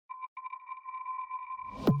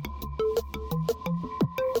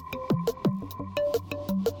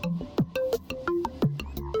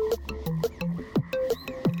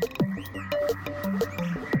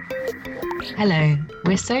Hello,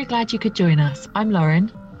 we're so glad you could join us. I'm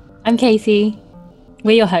Lauren. I'm Katie.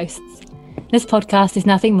 We're your hosts. This podcast is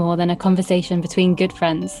nothing more than a conversation between good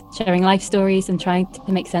friends, sharing life stories and trying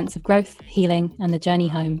to make sense of growth, healing, and the journey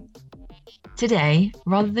home. Today,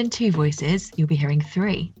 rather than two voices, you'll be hearing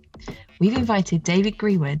three. We've invited David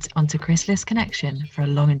Greenwood onto Chrysalis Connection for a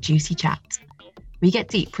long and juicy chat. We get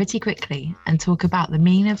deep pretty quickly and talk about the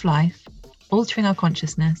meaning of life, altering our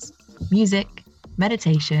consciousness, music,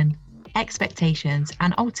 meditation, expectations,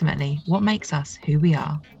 and ultimately what makes us who we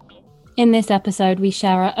are. In this episode, we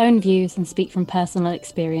share our own views and speak from personal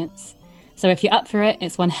experience. So if you're up for it,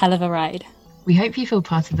 it's one hell of a ride. We hope you feel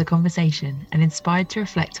part of the conversation and inspired to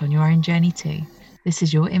reflect on your own journey too. This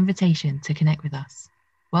is your invitation to connect with us.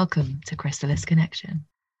 Welcome to Chrysalis Connection.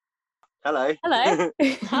 Hello. Hello.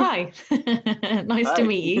 Hi. Nice Hi. to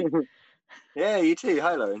meet you. Yeah, you too.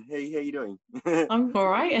 Hi, Lauren. How you doing? I'm all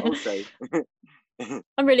right. Also.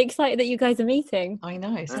 I'm really excited that you guys are meeting. I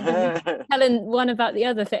know. So am I. Helen one about the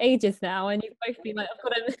other for ages now, and you've both been like,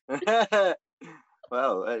 I've got to...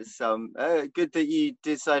 Well, it's good that you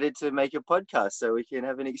decided to make a podcast so we can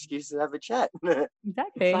have an excuse to have a chat.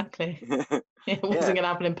 Exactly. It wasn't going to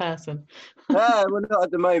happen in person. Well, not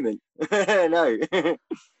at the moment. No.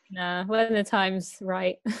 Nah, when the time's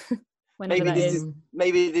right. Whenever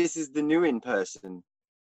Maybe this is the new in person.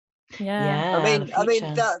 Yeah.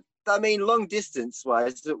 I mean, long distance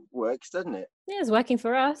wise, it works, doesn't it? Yeah, it's working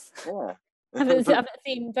for us. Yeah. I haven't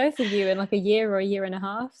seen both of you in like a year or a year and a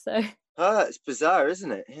half, so. Oh, it's bizarre,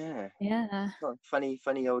 isn't it? Yeah. Yeah. Oh, funny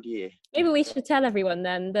old year. Maybe we should tell everyone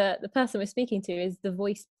then that the person we're speaking to is the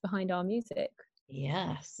voice behind our music.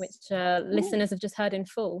 Yes. Which listeners have just heard in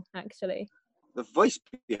full, actually. The voice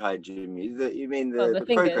behind you mean the fingers.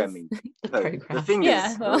 programming? The fingers.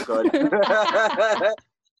 Yeah, well. Oh,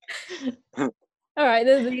 God. All right,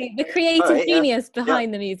 the creative genius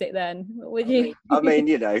behind the music then. What would you... I mean,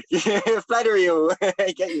 flattery will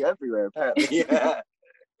get you everywhere, apparently.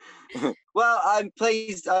 Well, I'm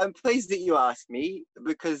pleased that you asked me,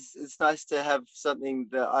 because it's nice to have something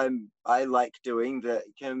that I like doing that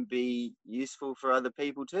can be useful for other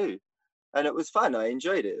people too. And it was fun. I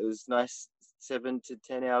enjoyed it. It was nice 7 to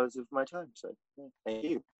 10 hours of my time. So yeah, thank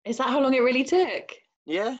you. Is that how long it really took?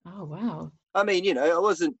 Yeah. Oh, wow. I mean, I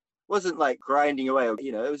wasn't like grinding away,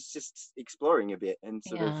 it was just exploring a bit and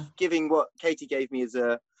sort of giving what Katie gave me as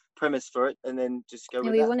a premise for it, and then just go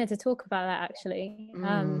with we that. wanted to talk about that actually,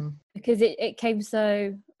 because it came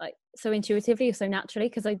so intuitively, so naturally,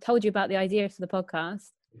 because I told you about the idea for the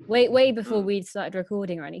podcast way before we'd started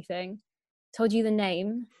recording or anything. Told you the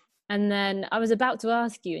name, and then I was about to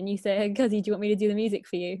ask you and you said, Guzzy, do you want me to do the music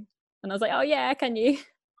for you? And I was like, oh yeah, can you?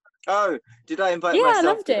 Oh, did I invite myself? I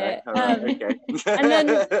loved it. All right, okay. And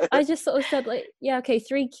then I just sort of said okay,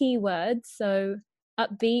 3 key words. So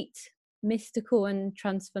upbeat, mystical, and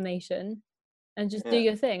transformation, and just do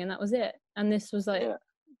your thing. And that was it. And this was the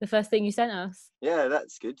first thing you sent us. Yeah,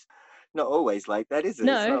 that's good. Not always like that, is it?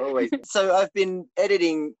 No. It's not always. So I've been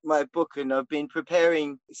editing my book, and I've been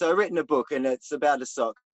preparing. So I've written a book, and it's about a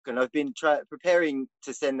sock. And I've been preparing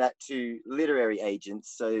to send that to literary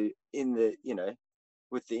agents. So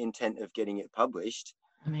with the intent of getting it published.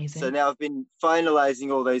 Amazing. So now I've been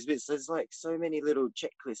finalizing all those bits. There's like so many little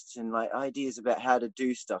checklists and like ideas about how to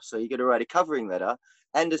do stuff. So you got to write a covering letter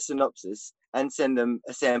and a synopsis and send them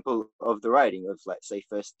a sample of the writing of like, say,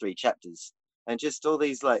 first 3 chapters. And just all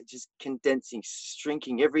these like just condensing,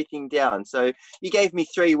 shrinking everything down. So you gave me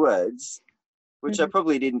 3 words, which I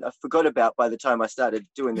forgot about by the time I started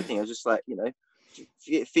doing the thing. I was just like,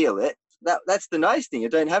 feel it. That's the nice thing. I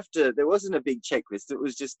don't have to, there wasn't a big checklist. It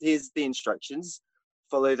was just, here's the instructions,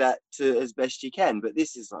 follow that to as best you can. But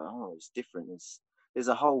this is like, it's different. There's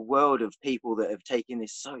a whole world of people that have taken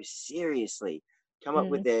this so seriously, come up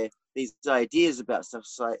with these ideas about stuff.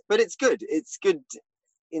 But it's good. It's good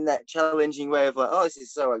in that challenging way of like, this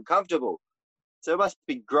is so uncomfortable. So it must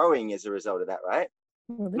be growing as a result of that, right?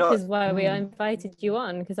 Well, this is why we invited you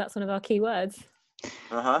on, because that's one of our key words.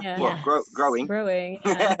 Growing. Growing.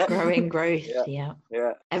 Growing, growth. Yeah.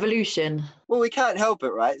 Evolution. Well, we can't help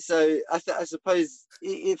it, right? So I suppose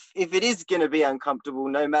if it is going to be uncomfortable,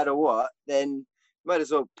 no matter what, then might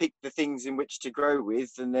as well pick the things in which to grow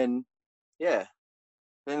with, and then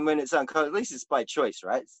then when it's uncomfortable, at least it's by choice,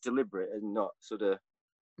 right? It's deliberate and not sort of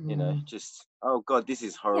just, oh God, this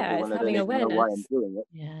is horrible, and I don't even know why I'm doing it.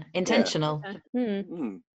 Yeah, intentional.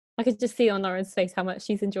 I could just see on Lauren's face how much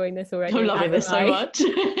she's enjoying this already. I'm loving this so much.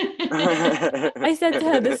 I said to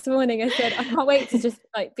her this morning, I said, I can't wait to just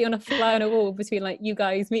like be on a fly on a wall between like you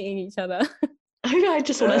guys meeting each other. I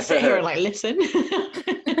just want to sit here and like listen.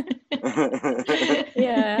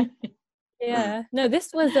 Yeah. No, this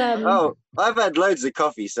was Oh, I've had loads of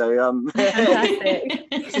coffee, so fantastic.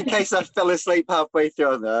 just in case I fell asleep halfway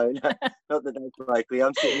through, no, not that that's likely.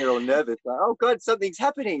 I'm sitting there all nervous, like, oh God, something's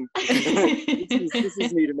happening. this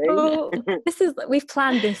is new to me. Well, we've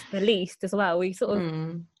planned this the least as well. We sort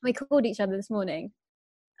of we called each other this morning,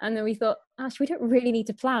 and then we thought, gosh, we don't really need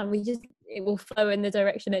to plan. It will flow in the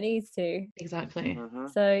direction it needs to. Exactly.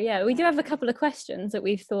 So yeah, we do have a couple of questions that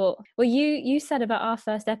we've thought. Well, you said about our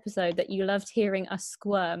first episode that you loved hearing us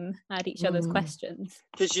squirm at each other's questions.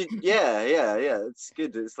 Because it's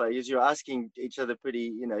good. It's like as you're asking each other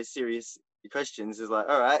pretty, serious questions. It's like,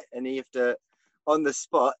 all right, and you have to, on the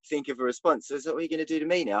spot, think of a response. So is that what you're going to do to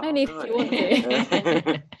me now? Only if you want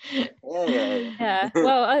to. Yeah.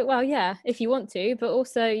 Well, yeah, if you want to, but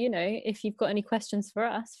also, if you've got any questions for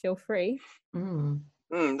us, feel free.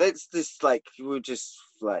 That's just like we'll just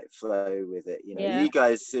like flow with it. You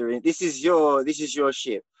guys are in. This is your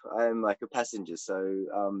ship. I'm like a passenger, so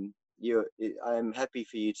I'm happy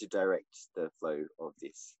for you to direct the flow of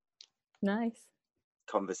this. Nice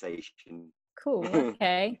conversation. Cool.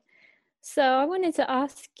 Okay. So I wanted to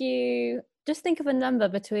ask you, just think of a number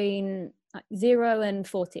between 0 and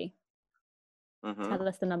 40. Tell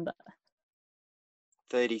us the number.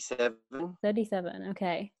 37. 37,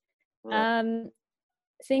 okay. Yeah.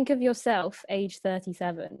 Think of yourself age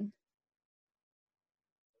 37.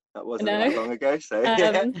 That wasn't that long ago, so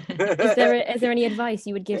is there any advice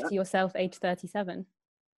you would give to yourself age 37?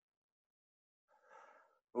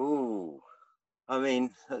 Ooh, I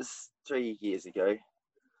mean, that's 3 years ago.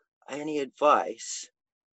 Any advice?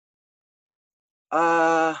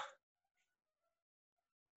 Yeah.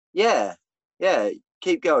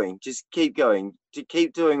 Keep going. Just keep going. To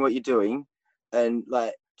keep doing what you're doing, and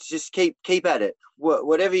like just keep at it.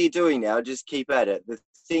 Whatever you're doing now, just keep at it. The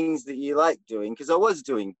things that you like doing, because I was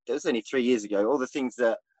doing. That was only 3 years ago. All the things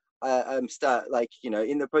that I'm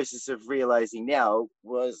in the process of realizing now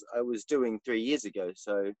I was doing 3 years ago.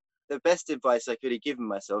 So the best advice I could have given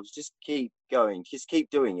myself is just keep going, just keep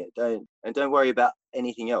doing it. Don't worry about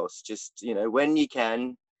anything else. Just, when you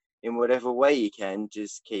can, in whatever way you can,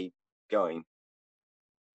 just keep going.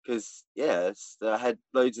 Because I had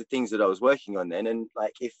loads of things that I was working on then, and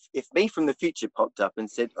like if me from the future popped up and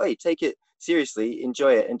said, "Oh, take it seriously,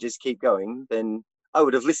 enjoy it, and just keep going," then I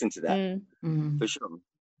would have listened to that for sure.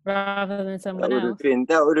 Rather than someone else.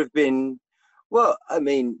 That would have been. Well, I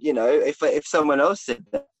mean, if someone else said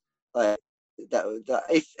that. Like that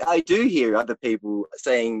if I do hear other people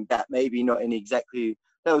saying that, maybe not in exactly,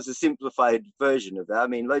 that was a simplified version of that. I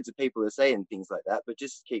mean, loads of people are saying things like that, but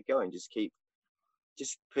just keep going, just keep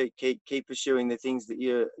pursuing the things that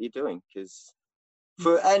you're doing, because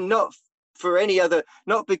not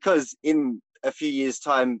because in a few years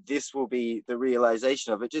time this will be the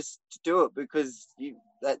realization of it. Just do it because you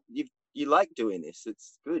like doing this.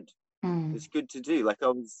 It's good. It's good to do. Like I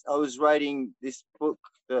was writing this book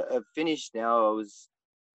that I've finished now. I was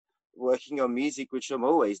working on music, which I'm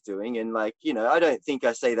always doing, and I don't think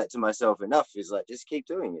I say that to myself enough. Is like, just keep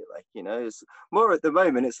doing it. Like, it's more at the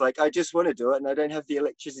moment. It's like I just want to do it, and I don't have the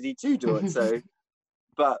electricity to do it. So,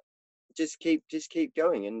 but just keep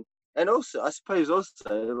going, and also I suppose also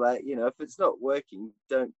if it's not working,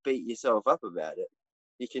 don't beat yourself up about it.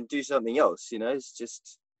 You can do something else. It's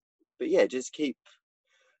just, but yeah, just keep.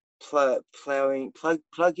 Plowing's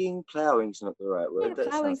not the right word.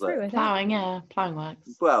 Yeah, plowing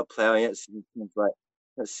works. Well, plowing,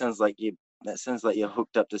 that sounds like you're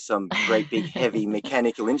hooked up to some great big heavy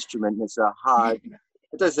mechanical instrument. It's a hard.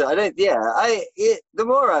 It doesn't. I don't. Yeah. The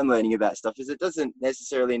more I'm learning about stuff, is it doesn't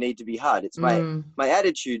necessarily need to be hard. It's my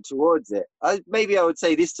attitude towards it. Maybe I would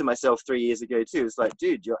say this to myself 3 years ago too. It's like,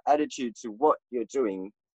 dude, your attitude to what you're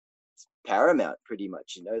doing is paramount, pretty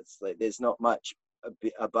much. It's like there's not much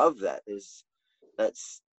above that.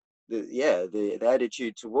 That's the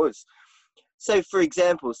attitude towards. So for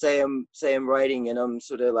example, say I'm writing and I'm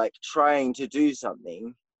sort of like trying to do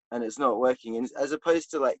something and it's not working, and as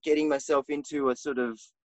opposed to like getting myself into a sort of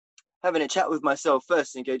having a chat with myself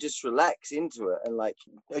first and go, just relax into it and like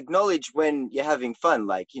acknowledge when you're having fun,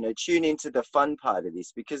 like tune into the fun part of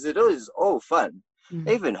this, because it is all fun.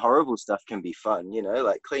 Even horrible stuff can be fun,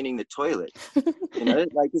 like cleaning the toilet.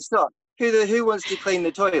 Like it's not who wants to clean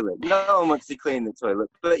the toilet? No one wants to clean the toilet,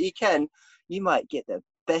 but you might get the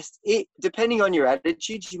best, depending on your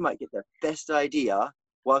attitude, you might get the best idea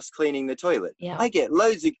whilst cleaning the toilet. I've had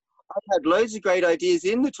loads of great ideas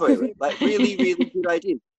in the toilet, like really, really good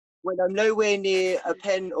ideas. when I'm nowhere near a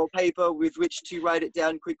pen or paper with which to write it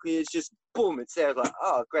down quickly, it's just boom, it's there. Like,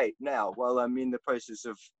 oh, great. Now, while I'm in the process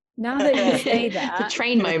of Now that you say It's a that,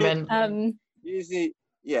 train moment. usually,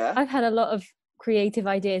 yeah. I've had a lot of creative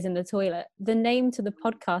ideas in the toilet. The name to the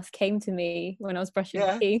podcast came to me when I was brushing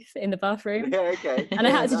my teeth in the bathroom. Yeah, okay. And I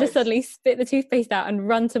had to just suddenly spit the toothpaste out and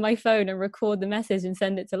run to my phone and record the message and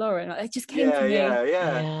send it to Lauren. It just came to me.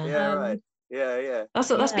 Right. Yeah.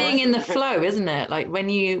 That's being in the flow, isn't it? Like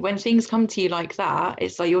when things come to you like that,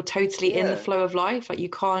 it's like you're totally in the flow of life. Like you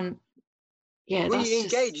can't. Yeah, well,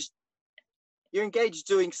 you're engaged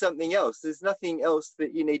doing something else. There's nothing else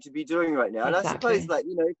that you need to be doing right now. And I suppose, like,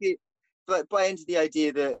 you know, if you buy into the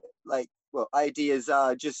idea that, like, well, ideas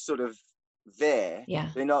are just sort of there. Yeah.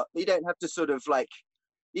 They're not. You don't have to sort of like.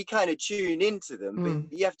 You kind of tune into them,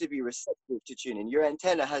 but you have to be receptive to tune in. Your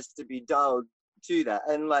antenna has to be dialed to that,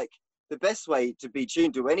 and like the best way to be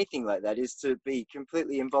tuned to anything like that is to be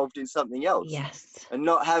completely involved in something else. Yes. And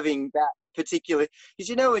not having that particular, because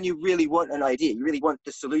you know when you really want an idea, you really want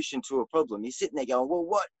the solution to a problem. You're sitting there going, well,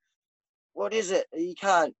 what is it? It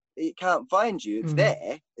can't find you. It's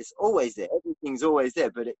there. It's always there. Everything's always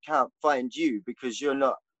there, but it can't find you because you're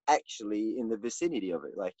not actually in the vicinity of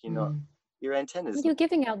it. Like you're not. Your antennas. You're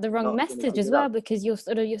giving out the wrong message as well because you're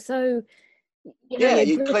so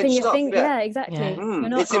you're gripping your finger. Yeah, exactly. Yeah. You're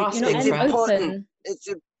not, it's important. open.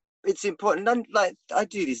 It's important. And like I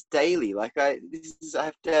do this daily. Like I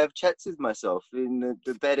have to have chats with myself. And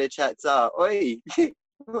the better chats are, oi,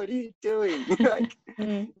 what are you doing? Like,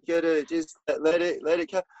 you gotta just let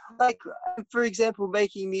it come. Like for example,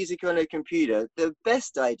 making music on a computer. The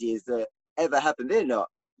best ideas that ever happen, they're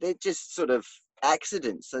just sort of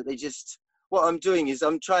accidents. So what I'm doing is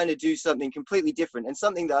I'm trying to do something completely different, and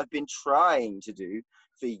something that I've been trying to do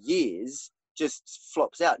for years just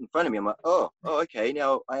flops out in front of me. I'm like, oh, okay,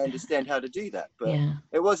 now I understand how to do that. But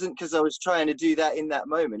it wasn't because I was trying to do that in that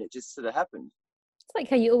moment. It just sort of happened. It's like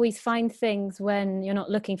how you always find things when you're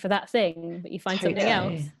not looking for that thing, but you find something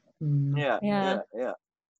else. Yeah.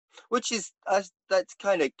 Which is that's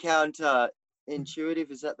kind of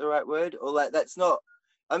counterintuitive. Is that the right word? Or like that's not.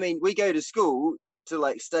 I mean, we go to school to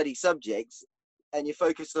like study subjects, and you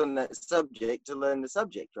focus on that subject to learn the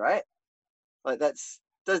subject, right? Like I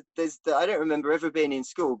don't remember ever being in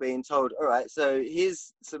school being told, all right, so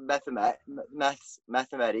here's some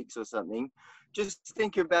mathematics or something. Just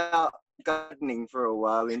think about gardening for a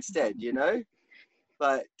while instead, you know?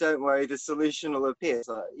 But don't worry, the solution will appear. It's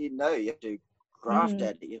like, you have to graft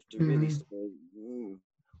at it. You have to really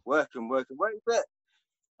work. But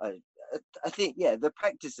I think, the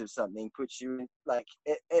practice of something puts you in, like,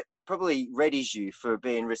 it probably readies you for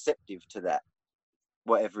being receptive to that,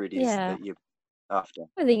 whatever it is that you're after.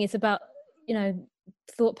 I think it's about,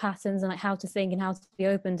 thought patterns and like how to think and how to be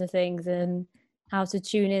open to things and how to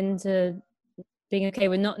tune into being okay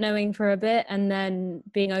with not knowing for a bit and then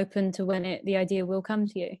being open to when the idea will come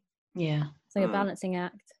to you. Yeah. It's like a balancing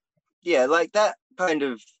act. Yeah, like that kind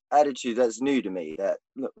of attitude, that's new to me. That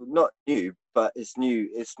not new, but it's new.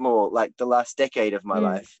 It's more like the last decade of my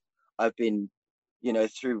life. I've been,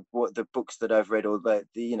 through what the books that I've read, or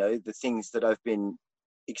the things that I've been,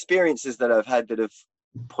 experiences that I've had that have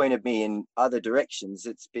pointed me in other directions.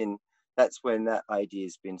 That's when that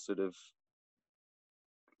idea's been sort of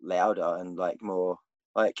louder and like more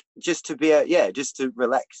like just to be just to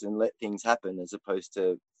relax and let things happen as opposed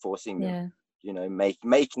to forcing them.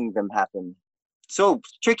 Making them happen. It's all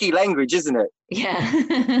tricky language, isn't it?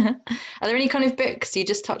 Yeah. Are there any kind of books, you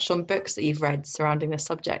just touched on books that you've read surrounding this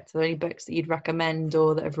subject? Are there any books that you'd recommend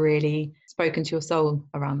or that have really spoken to your soul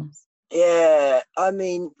around this? Yeah, I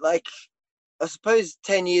mean, like, I suppose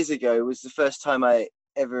 10 years ago was the first time I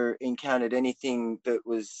ever encountered anything that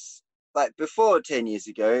was like, before 10 years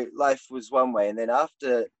ago, life was one way. And then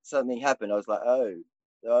after something happened, I was like, oh,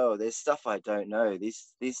 there's stuff I don't know.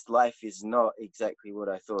 This life is not exactly what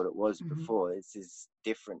I thought it was before. This is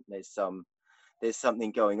different. There's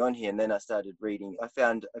something going on here. And then I started reading. I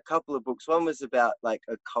found a couple of books. One was about like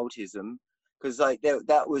occultism, because like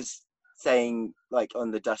that was saying, like,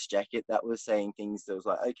 on the dust jacket, that was saying things that was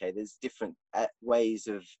like, okay, there's different ways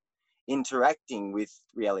of interacting with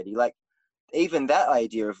reality. Like, even that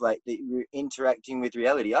idea of like interacting with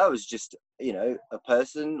reality, I was just a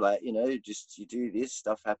person, like, just you do this,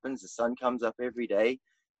 stuff happens, the sun comes up every day,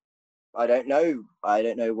 I don't know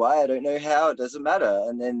why, I don't know how, it doesn't matter.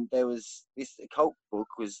 And then there was this occult book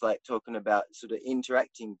was like talking about sort of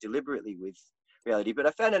interacting deliberately with reality. But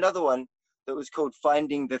I found another one that was called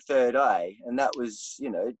Finding the Third Eye, and that was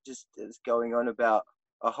just going on about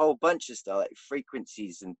a whole bunch of stuff, like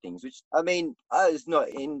frequencies and things, which, I mean, I was not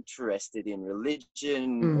interested in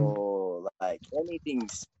religion or like anything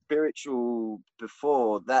spiritual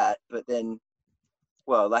before that. But then,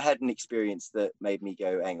 well, I had an experience that made me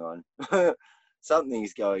go, hang on,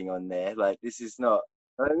 something's going on there. Like, this is not,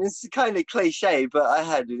 I mean, it's kind of cliche, but I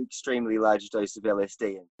had an extremely large dose of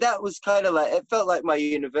LSD. And that was kind of like, it felt like my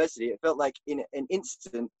university. It felt like in an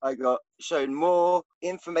instant, I got shown more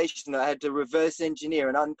information that I had to reverse engineer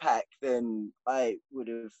and unpack than I would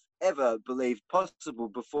have ever believed possible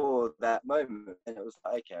before that moment. And it was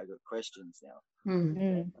like, okay, I got questions now.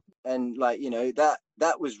 And like, you know,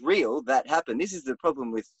 that was real, that happened. This is the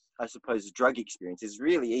problem with, I suppose, a drug experience. It's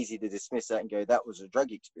really easy to dismiss that and go, that was a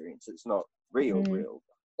drug experience. It's not real.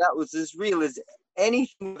 That was as real as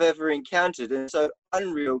anything I've ever encountered, and so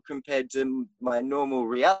unreal compared to my normal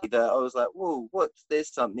reality that I was like, whoa,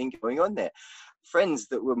 there's something going on there. Friends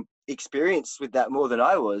that were experienced with that more than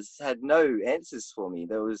I was had no answers for me.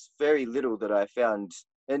 There was very little that I found.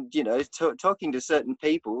 And, you know, talking to certain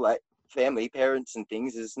people, like family, parents and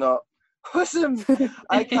things, is not awesome.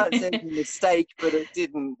 I can't say it's a mistake, but it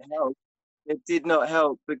didn't help. It did not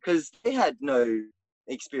help because they had no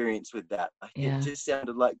experience with that. It just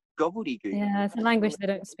sounded like gobbledygook. Yeah, it's a language they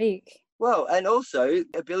don't speak. Well, and also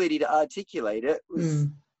ability to articulate it was,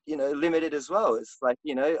 you know, limited as well. It's like,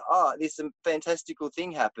 you know, this fantastical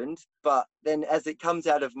thing happened, but then as it comes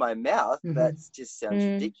out of my mouth, that just sounds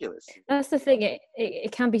ridiculous. That's the thing.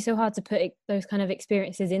 It can be so hard to put those kind of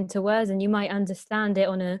experiences into words, and you might understand it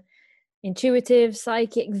on a intuitive,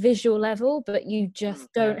 psychic, visual level, but you just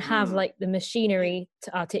don't have like the machinery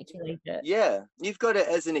to articulate it. Yeah, you've got it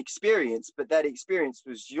as an experience, but that experience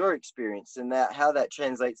was your experience, and that how that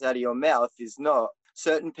translates out of your mouth is not.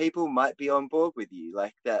 Certain people might be on board with you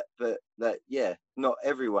like that, but not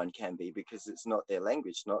everyone can be, because it's not their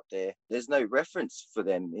language, there's no reference for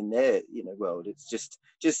them in their, you know, world. It's just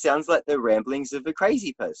sounds like the ramblings of a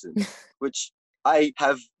crazy person, which I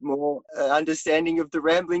have more understanding of the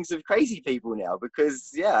ramblings of crazy people now, because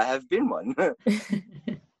I have been one.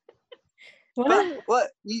 But what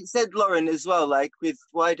you said, Lauren, as well, like with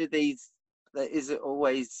why do these, is it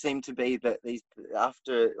always seem to be that these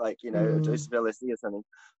after, like, you know, a dose of LSD or something,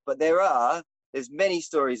 but there's many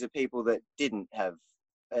stories of people that didn't have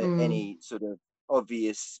any sort of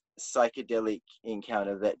obvious psychedelic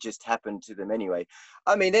encounter that just happened to them anyway.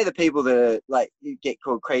 I mean, they're the people that are like, you get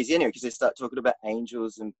called crazy anyway because they start talking about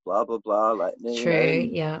angels and blah blah blah, like, true,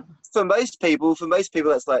 yeah. For most people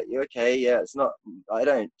that's like, okay, it's not, I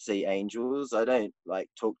don't see angels, I don't like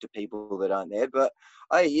talk to people that aren't there, but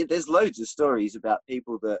there's loads of stories about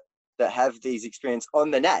people that have these experiences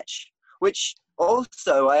on the natch, which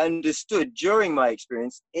also I understood during my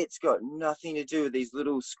experience, it's got nothing to do with these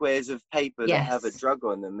little squares of paper that have a drug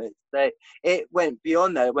on them. It went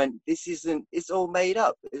beyond that. It went, it's all made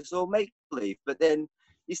up. It's all make-believe. But then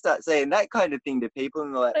you start saying that kind of thing to people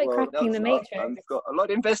and they're like, well, no, it's not. I've got a lot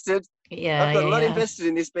invested. I've got a lot invested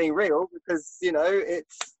in this being real because, you know,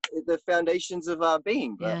 it's the foundations of our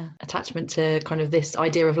being. But, attachment to kind of this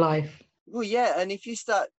idea of life. Well, and if you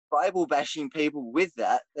start Bible bashing people with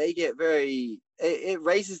that, they get it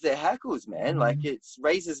raises their hackles, man. Like, it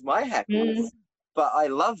raises my hackles. But I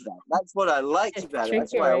love that. That's what I liked about it.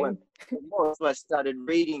 That's why I went more. That's why I started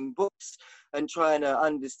reading books and trying to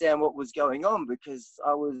understand what was going on, because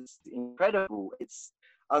I was incredible. It's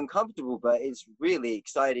uncomfortable, but it's really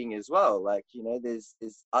exciting as well. Like, you know, there's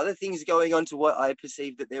other things going on to what I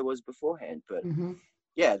perceived that there was beforehand. But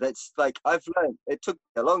that's like, I've learned, it took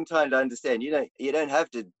a long time to understand, you don't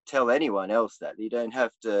have to tell anyone else that. You don't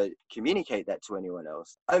have to communicate that to anyone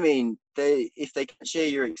else. I mean, if they can share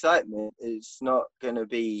your excitement, it's not going to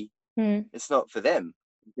be, it's not for them.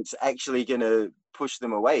 It's actually going to push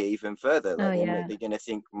them away even further. Like, they're going to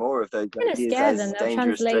think more of those ideas as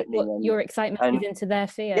dangerous, threatening. What your excitement is into their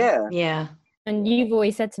fear. Yeah. And you've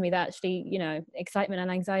always said to me that actually, you know, excitement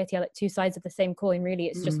and anxiety are like two sides of the same coin. Really,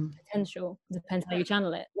 it's just potential. It depends how you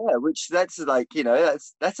channel it. Yeah, which that's like, you know,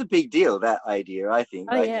 that's a big deal, that idea, I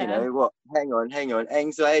think. You know, hang on.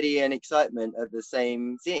 Anxiety and excitement are the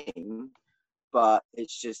same thing, but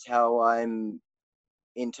it's just how I'm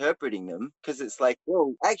interpreting them, because it's like,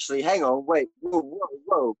 whoa, actually, hang on, wait,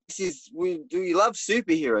 whoa, we love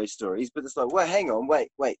superhero stories, but it's like, well, hang on,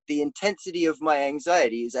 wait, the intensity of my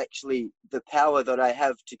anxiety is actually the power that I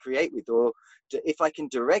have to create with, or if I can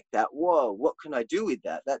direct that, whoa, what can I do with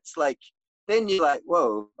that? That's like, then you're like,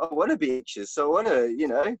 whoa, I want to be anxious, so I want to, you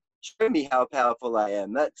know, show me how powerful I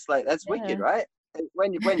am. That's wicked, right?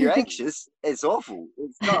 When you're anxious, it's awful.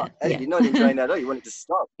 It's not. You're not enjoying that at all. You want it to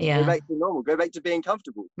stop. Go back to normal. Go back to being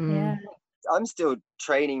comfortable. I'm still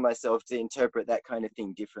training myself to interpret that kind of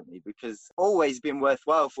thing differently, because it's always been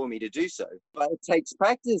worthwhile for me to do so. But it takes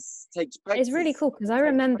practice. It's really cool because I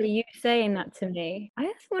remember you saying that to me.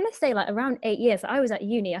 I want to say like around 8 years. I was at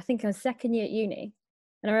uni. I think I was second year at uni.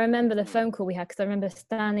 And I remember the phone call we had because I remember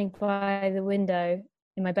standing by the window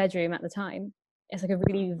in my bedroom at the time. It's like a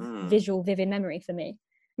really visual, vivid memory for me.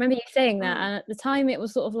 I remember you saying that, and at the time it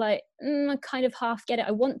was sort of like, I kind of half get it.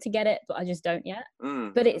 I want to get it, but I just don't yet.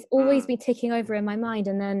 But it's always been ticking over in my mind.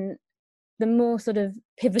 And then the more sort of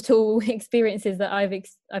pivotal experiences that I've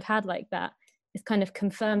had like that, it's kind of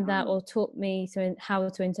confirmed that or taught me how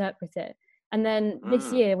to interpret it. And then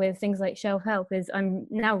this year with things like Shelf Help is I'm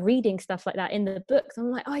now reading stuff like that in the books. I'm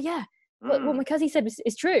like, oh yeah, what my cousin said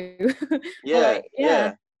is true.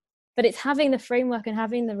 Yeah. But it's having the framework and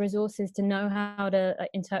having the resources to know how to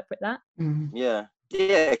interpret that. Yeah,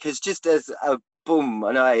 because just as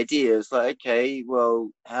an idea, it's like, okay, well,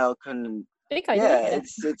 how can? Big idea.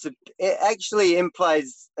 Yeah, it actually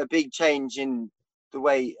implies a big change in the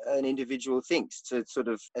way an individual thinks to sort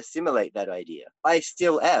of assimilate that idea. I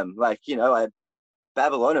still am, like, I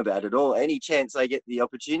babble on about it all any chance I get the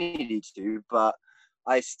opportunity to, but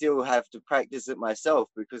I still have to practice it myself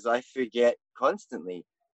because I forget constantly.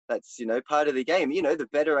 That's, part of the game. The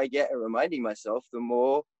better I get at reminding myself, the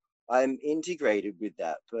more I'm integrated with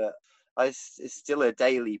that. But it's still a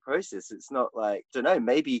daily process. It's not like, I don't know,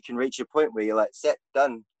 maybe you can reach a point where you're like, set,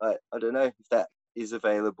 done. I don't know if that is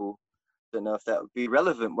available. Don't know if that would be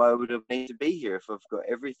relevant. Why would I need to be here if I've got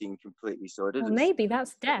everything completely sorted? Well, maybe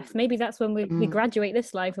that's death. Maybe that's when we graduate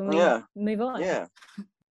this life and we move on. Yeah.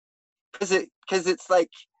 Because it's like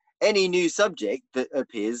any new subject that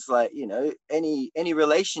appears, like, any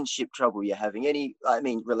relationship trouble you're having,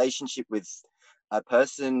 relationship with a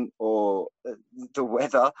person or the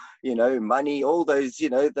weather, money, all those,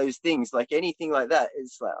 those things, like anything like that.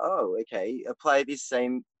 It's like, oh, okay, apply this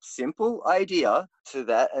same simple idea to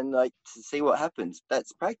that and like to see what happens.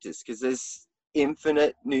 That's practice, because there's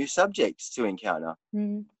infinite new subjects to encounter.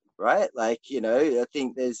 Right? Like, I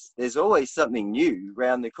think there's always something new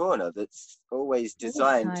around the corner that's always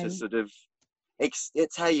designed to sort of,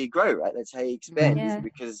 it's how you grow, right? That's how you expand,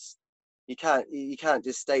 because you can't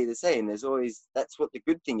just stay the same. There's always, that's what the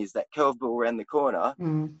good thing is, that curveball around the corner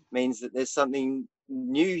means that there's something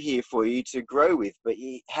new here for you to grow with, but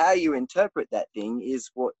how you interpret that thing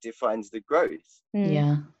is what defines the growth.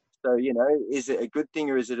 So, is it a good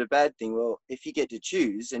thing or is it a bad thing? Well, if you get to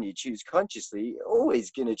choose and you choose consciously, you're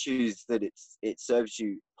always going to choose that it serves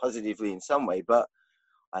you positively in some way. But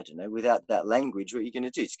I don't know, without that language, what are you going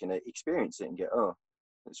to do? It's going to experience it and go, oh,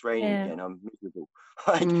 it's raining again, I'm miserable.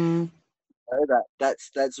 Like,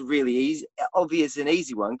 that's really easy, obvious and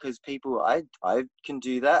easy one, because people, I can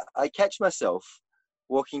do that. I catch myself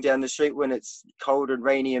walking down the street when it's cold and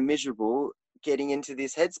rainy and miserable, getting into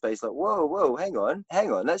this headspace like, whoa, hang on,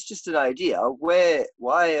 that's just an idea. Why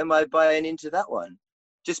am I buying into that one?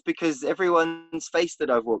 Just because everyone's face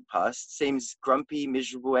that I've walked past seems grumpy,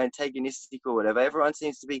 miserable, antagonistic or whatever. Everyone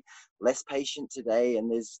seems to be less patient today,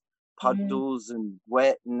 and there's puddles and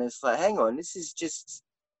wet, and it's like, hang on, this is just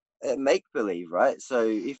make-believe, right? So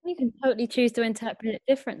if you can totally choose to interpret it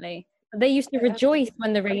differently. They used to rejoice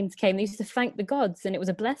when the rains came. They used to thank the gods, and it was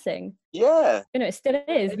a blessing. Yeah. It still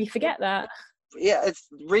is. We forget that. Yeah, it's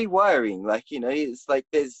rewiring. Like, it's like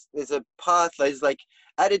there's a path, there's like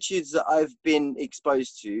attitudes that I've been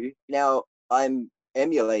exposed to. Now I'm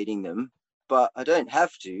emulating them, but I don't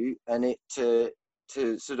have to. And to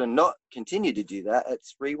sort of not continue to do that,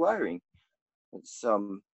 it's rewiring. It's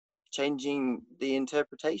changing the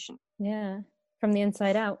interpretation. Yeah, from the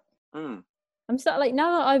inside out. I'm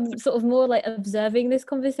now that I'm sort of more like observing this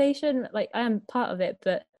conversation, like I am part of it,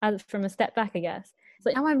 but from a step back, I guess. It's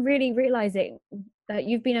like now I'm really realizing that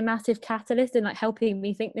you've been a massive catalyst in like helping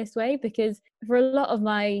me think this way, because for a lot of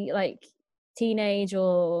my like teenage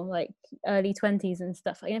or like early 20s and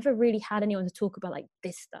stuff, I never really had anyone to talk about like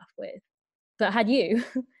this stuff with, but I had you.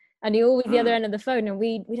 And you're always the other end of the phone, and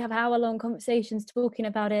we'd have hour-long conversations talking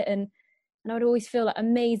about it, and I would always feel like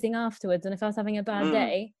amazing afterwards. And if I was having a bad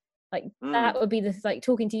day, like that would be the, like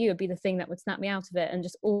talking to you would be the thing that would snap me out of it and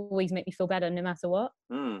just always make me feel better no matter what.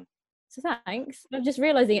 So thanks. I'm just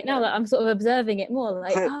realizing it now that I'm sort of observing it more,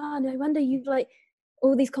 like, no wonder you've like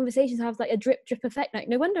all these conversations have like a drip effect. Like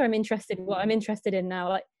no wonder I'm interested in what I'm interested in now.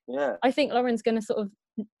 Like I think Lauren's going to sort of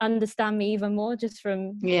understand me even more just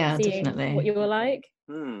from seeing definitely what you were like.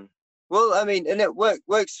 Well, I mean, and it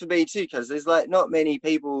works for me too, because there's like not many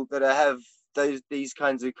people that I have these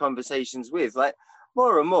kinds of conversations with, like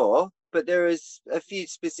more and more, but there is a few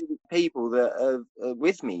specific people that are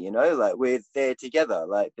with me, like we're there together,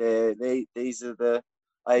 like these are the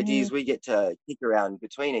ideas we get to kick around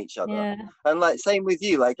between each other. Yeah. And like same with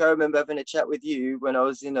you. Like I remember having a chat with you when I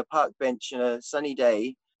was in a park bench on a sunny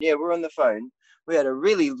day. Yeah, we're on the phone. We had a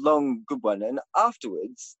really long, good one. And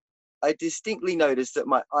afterwards, I distinctly noticed that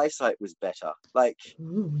my eyesight was better. Like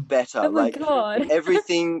better. Oh my like God.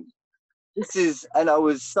 everything. And I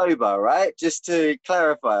was sober, right? Just to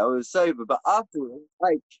clarify, I was sober. But afterwards,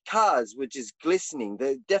 like cars were just glistening.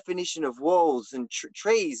 The definition of walls and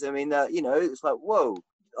trees. I mean, you know, it's like, whoa.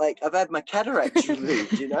 Like I've had my cataracts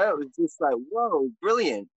removed, you know? It was just like, whoa,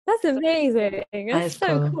 brilliant. That's amazing. That's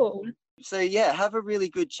so cool. So yeah, have a really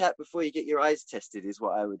good chat before you get your eyes tested is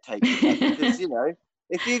what I would take from that. Because, you know,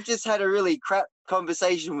 if you've just had a really crap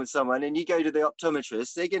conversation with someone and you go to the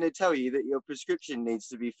optometrist, they're going to tell you that your prescription needs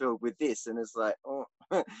to be filled with this. And it's like, oh,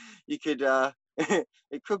 you could,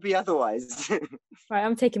 it could be otherwise. Right,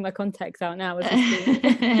 I'm taking my contacts out now.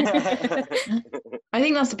 I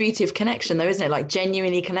think that's the beauty of connection though, isn't it? Like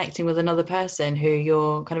genuinely connecting with another person who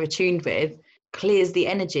you're kind of attuned with clears the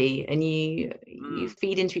energy and you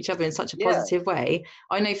feed into each other in such a positive way.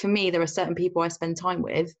 I know for me, there are certain people I spend time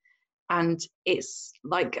with, and it's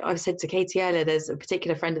like I said to Katie earlier, there's a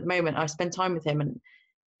particular friend at the moment, I spend time with him and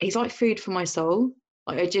he's like food for my soul.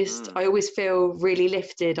 Like I always feel really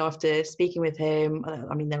lifted after speaking with him.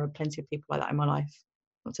 I mean, there are plenty of people like that in my life,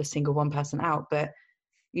 not to single one person out, but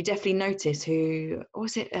you definitely notice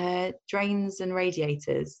drains and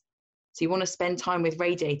radiators. So you want to spend time with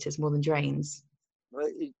radiators more than drains. Well,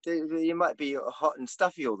 you might be hot and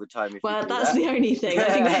stuffy all the time. Well, that's the only thing. I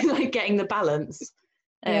think that's like getting the balance.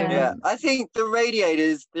 Yeah, I think the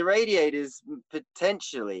radiators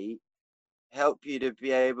potentially help you to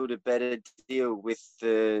be able to better deal with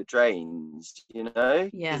the drains, you know?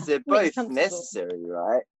 Yeah. Because they're both necessary,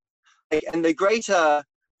 right? And the greater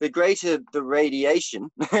the radiation,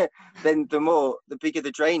 then the bigger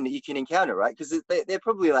the drain that you can encounter, right? Because they're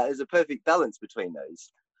probably like, there's a perfect balance between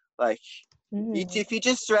those. Like, if you're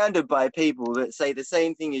just surrounded by people that say the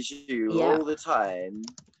same thing as you all the time,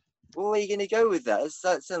 where are you going to go with that?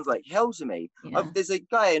 That sounds like hell to me. Yeah. There's a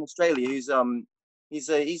guy in Australia who's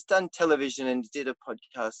he's done television and did a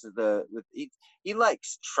podcast he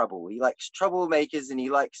likes trouble. He likes troublemakers and he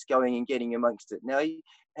likes going and getting amongst it. Now he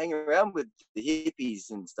hang around with the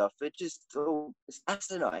hippies and stuff. They're just all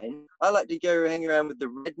asinine. I like to go hang around with the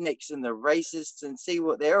rednecks and the racists and see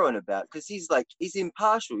what they're on about, because he's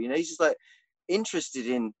impartial, you know. He's just like interested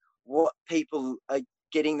in what people are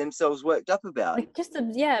getting themselves worked up about. Like just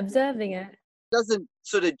observing it. Doesn't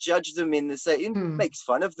sort of judge them in the same, makes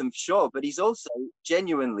fun of them, sure, but he's also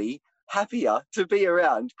genuinely happier to be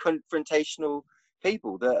around confrontational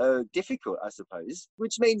people that are difficult, I suppose,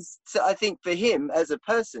 which means, so I think for him as a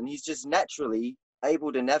person, he's just naturally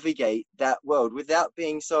able to navigate that world without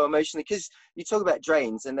being so emotionally, because you talk about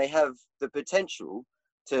drains and they have the potential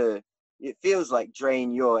to, it feels like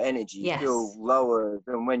drain your energy, feel lower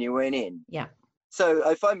than when you went in. Yeah. So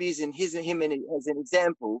if I'm using him as an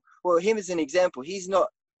example, he's not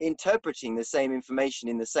interpreting the same information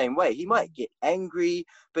in the same way. He might get angry,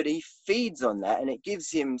 but he feeds on that and it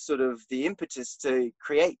gives him sort of the impetus to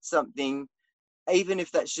create something, even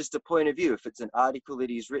if that's just a point of view, if it's an article that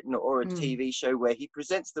he's written or a TV show where he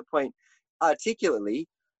presents the point articulately,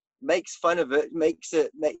 makes fun of it,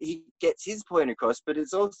 he gets his point across, but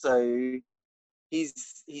it's also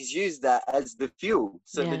he's used that as the fuel.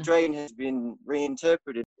 So the drain has been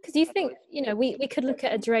reinterpreted. Because you think, you know, we could look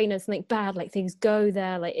at a drain as something bad, like things go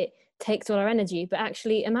there, like it takes all our energy. But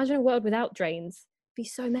actually, imagine a world without drains. It'd be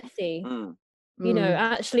so messy. You know,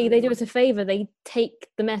 actually, they do us a favor. They take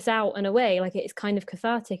the mess out and away. Like it's kind of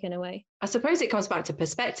cathartic in a way. I suppose it comes back to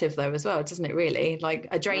perspective, though, as well, doesn't it? Really, like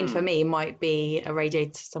a drain for me might be a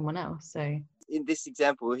radiator to someone else. So in this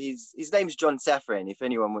example, his name's John Safran. If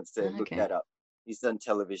anyone wants to look that up. He's done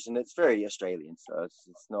television. It's very Australian, so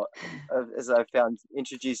it's not, as I found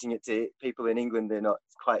introducing it to people in England, they're not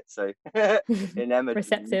quite so enamored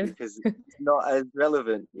receptive because it's not as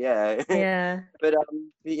relevant. Yeah. Yeah. But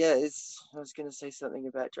yeah, I was going to say something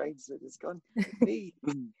about drains that it's gone.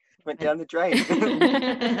 Went down the drain.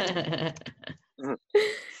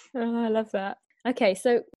 Oh, I love that. Okay,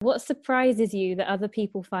 so what surprises you that other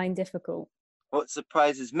people find difficult? What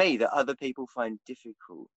surprises me that other people find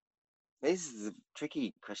difficult? These are the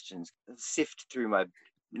tricky questions. Sift through my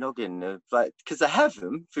noggin of because I have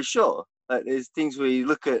them for sure. Like there's things where you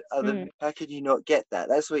look at other, how could you not get that?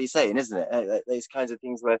 That's what you're saying, isn't it? Like, those kinds of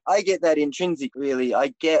things where I get that intrinsic, really.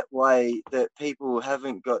 I get why that people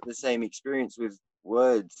haven't got the same experience with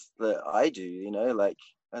words that I do, you know, like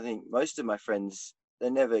I think most of my friends,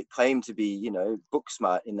 they never claim to be, you know, book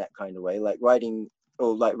smart in that kind of way, like writing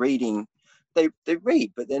or like reading. They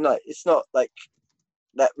read, but they're not, it's not like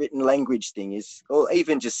that written language thing is, or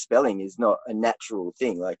even just spelling is not a natural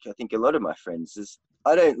thing. Like I think a lot of my friends is,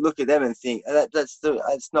 I don't look at them and think that's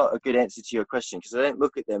not a good answer to your question, because I don't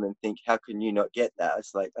look at them and think, how can you not get that?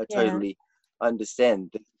 It's like, I totally understand.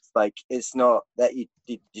 It's like, it's not that you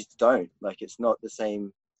just don't, like, it's not the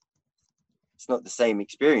same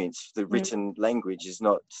experience. The written language is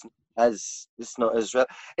not as,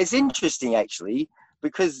 it's interesting actually,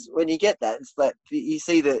 because when you get that, it's like you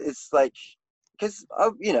see that it's like, because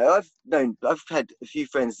I've had a few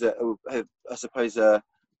friends that have, I suppose, is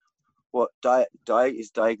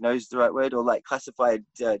diagnosed the right word, or like classified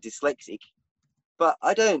dyslexic, but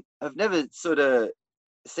I've never sort of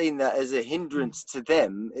seen that as a hindrance to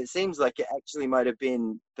them. It seems like it actually might have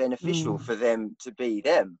been beneficial for them to be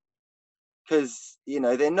them, because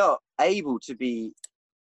they're not able to be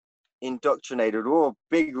indoctrinated, or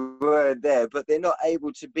big word there, but they're not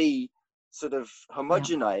able to be sort of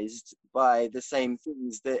homogenized by the same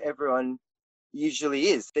things that everyone usually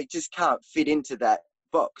is. They just can't fit into that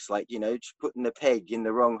box, like putting the peg in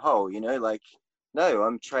the wrong hole, like, no,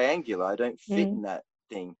 I'm triangular, I don't fit in that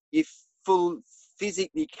thing. You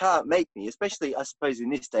physically can't make me, especially I suppose in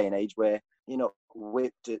this day and age where you're not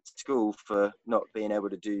whipped at school for not being able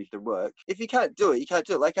to do the work. If you can't do it, you can't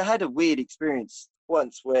do it. Like, I had a weird experience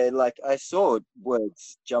once where, like, I saw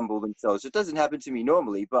words jumble themselves. It doesn't happen to me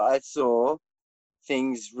normally, but I saw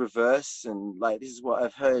things reverse, and like, this is what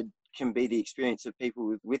I've heard can be the experience of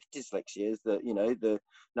people with dyslexia, is that the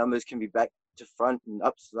numbers can be back to front and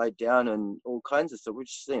upside down and all kinds of stuff,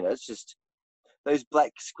 which it's just those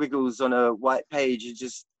black squiggles on a white page are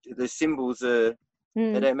just, the symbols are,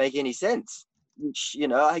 they don't make any sense, which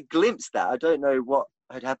I glimpsed that. I don't know what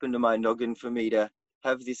had happened to my noggin for me to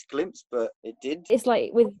have this glimpse, but it did. It's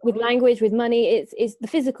like with language, with money, it's the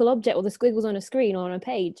physical object, or the squiggles on a screen or on a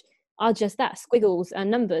page are just that, squiggles and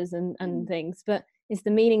numbers and things, but it's the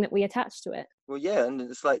meaning that we attach to it. Well, yeah, and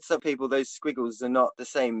it's like some people, those squiggles are not the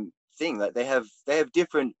same thing. Like, they have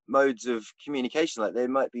different modes of communication. Like, they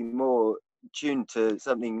might be more tuned to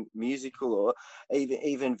something musical, or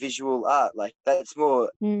even visual art. Like, that's more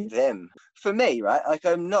them. For me, right? Like,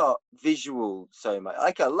 I'm not visual so much.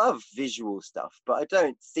 Like, I love visual stuff, but I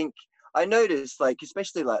don't think, I notice, like,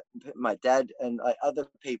 especially like my dad and other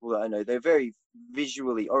people that I know, they're very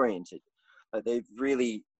visually oriented. Like, they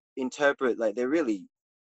really interpret, like, they're really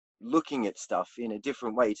looking at stuff in a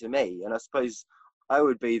different way to me. And I suppose I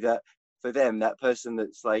would be that, for them, that person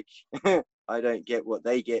that's like, I don't get what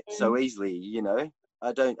they get so easily,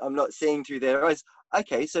 I'm not seeing through their eyes.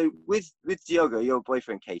 Okay, so with Diogo, your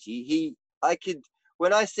boyfriend, Katie,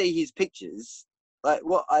 when I see his pictures, like,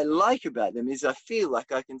 what I like about them is I feel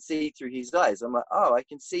like I can see through his eyes. I'm like, oh, I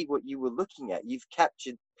can see what you were looking at.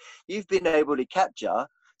 You've been able to capture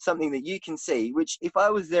something that you can see, which if I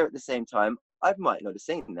was there at the same time, I might not have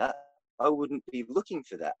seen that. I wouldn't be looking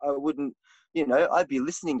for that. I wouldn't, I'd be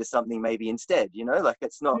listening to something maybe instead, like,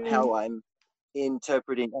 it's not how I'm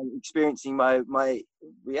interpreting and experiencing my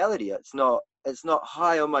reality. It's not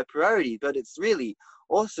high on my priority, but it's really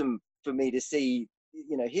awesome for me to see,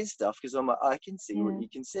 his stuff, because I'm like, I can see what you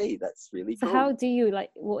can see. That's really cool. So how do you, like,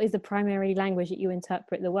 what is the primary language that you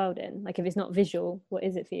interpret the world in? Like, if it's not visual, what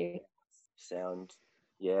is it for you? Sound.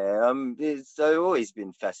 Yeah, I've always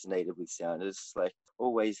been fascinated with sound. It's like,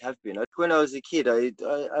 always have been. When I was a kid, I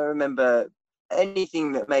remember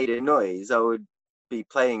anything that made a noise, I would be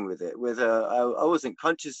playing with it. Whether I wasn't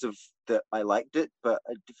conscious of that I liked it, but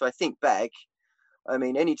if I think back, I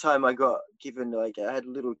mean, anytime I got given, like, I had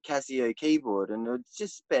a little Casio keyboard, and I'd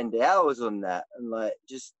just spend hours on that, and like,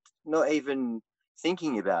 just not even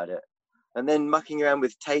thinking about it. And then mucking around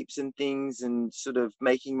with tapes and things, and sort of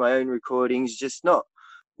making my own recordings, just not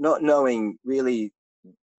knowing really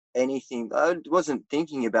anything. I wasn't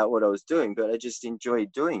thinking about what I was doing, but I just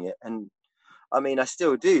enjoyed doing it. And I mean, I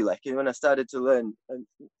still do. Like, when I started to learn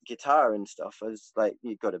guitar and stuff, I was like,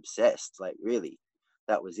 you got obsessed. Like, really,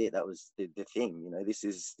 that was it. That was the thing. This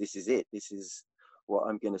is it. This is what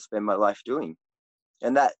I'm going to spend my life doing.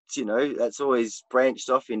 And that, that's always branched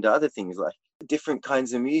off into other things, like different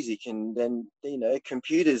kinds of music, and then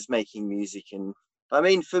computers making music. And I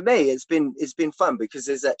mean, for me, it's been fun, because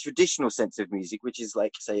there's that traditional sense of music, which is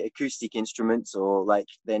like, say, acoustic instruments, or like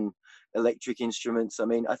then electric instruments. I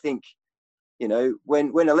mean, I think,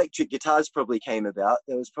 when electric guitars probably came about,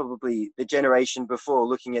 there was probably the generation before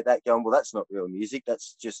looking at that going, well, that's not real music,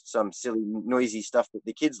 that's just some silly noisy stuff that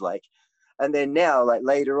the kids like. And then now, like,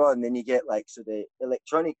 later on, then you get like sort of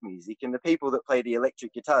electronic music, and the people that play the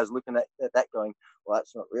electric guitars looking at that going, well,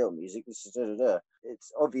 that's not real music, this is da-da-da.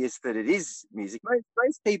 It's obvious that it is music.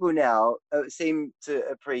 Most people now seem to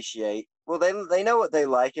appreciate, well, they know what they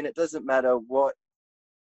like, and it doesn't matter what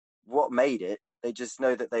what made it. They just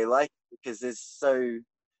know that they like it because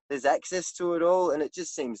there's access to it all, and it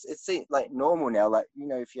seems like normal now. Like, you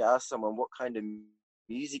know, if you ask someone what kind of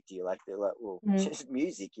music do you like, they're like, well, just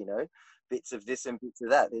music, you know, bits of this and bits of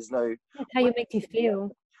that. There's no. That's how you make you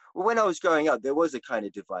feel. Well, when I was growing up, there was a kind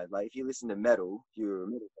of divide. Like, if you listen to metal, you're a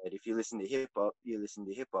metalhead. If you listen to hip hop, you listen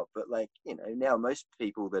to hip hop. But like, you know, now most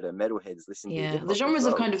people that are metalheads listen to hip hop. The genres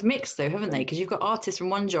have kind of mixed though, haven't they? Because you've got artists from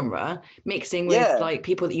one genre mixing with like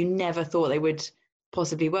people that you never thought they would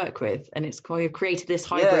possibly work with, and it's kind of created this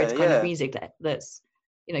hybrid kind of music that's,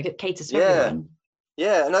 you know, caters to everyone.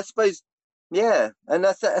 Yeah, and I suppose, and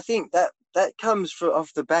I think that comes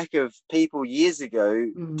off the back of people years ago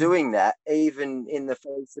doing that, even in the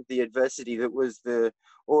face of the adversity that was the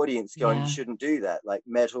audience going, you shouldn't do that, like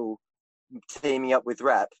metal teaming up with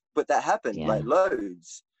rap. But that happened like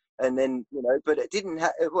loads. And then, you know, but it didn't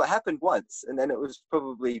it happened once, and then it was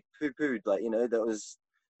probably poo-pooed, like, you know, that was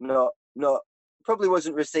not probably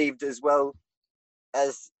wasn't received as well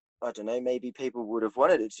as, I don't know, maybe people would have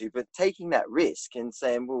wanted it to. But taking that risk and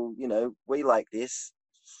saying, well, you know, we like this,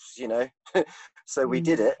 you know, so we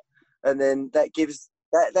did it, and then that gives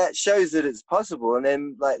that shows that it's possible. And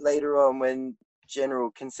then, like, later on, when general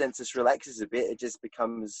consensus relaxes a bit, it just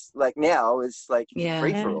becomes like, now it's like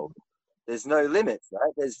free for all. There's no limits,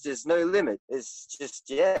 right? There's just no limit. It's just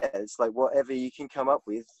it's like whatever you can come up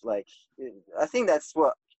with. Like, I think that's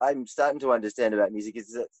what I'm starting to understand about music,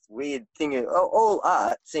 is that weird thing. All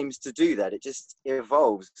art seems to do that. It just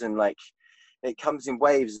evolves, and like, it comes in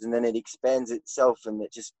waves, and then it expands itself, and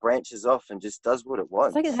it just branches off and just does what it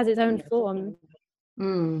wants. It's like it has its own form.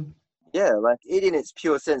 Yeah, like it in its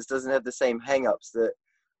pure sense doesn't have the same hang-ups that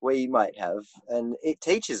we might have, and it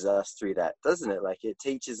teaches us through that, doesn't it? Like, it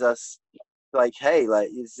teaches us, like, hey, like,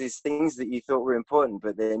 it's these things that you thought were important,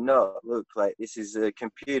 but they're not. Look, like, this is a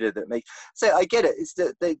computer that makes. So I get it. It's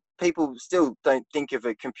that people still don't think of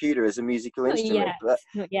a computer as a musical instrument,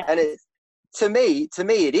 Not yet. And it, to me,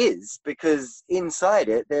 it is, because inside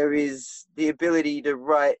it there is the ability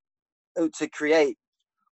to create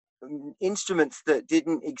instruments that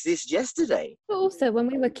didn't exist yesterday. But also, when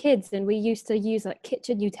we were kids and we used to use like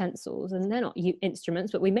kitchen utensils, and they're not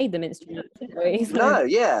instruments, but we made them instruments, didn't we? So... No,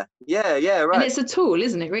 yeah, right. And it's a tool,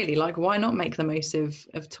 isn't it, really? Like, why not make the most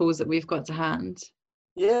of tools that we've got to hand?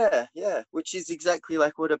 Yeah, which is exactly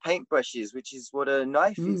like what a paintbrush is, which is what a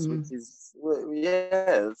knife is, which is,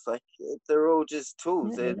 it's like, they're all just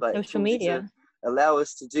tools. They're like social media allow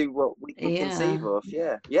us to do what we can conceive of.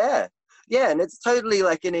 Yeah, and it's totally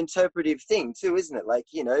like an interpretive thing too, isn't it? Like,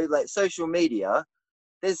 you know, like social media,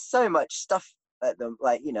 there's so much stuff at them.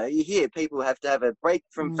 Like, you know, you hear people have to have a break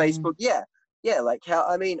from Facebook. Yeah, like how,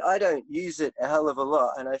 I mean, I don't use it a hell of a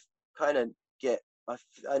lot, and I kind of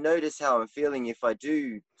I notice how I'm feeling if I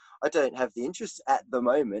do. I don't have the interest at the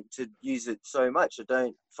moment to use it so much. I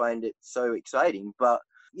don't find it so exciting, but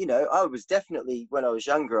you know, I was definitely, when I was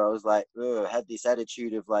younger, I was like, had this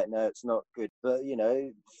attitude of like, no, it's not good. But, you know,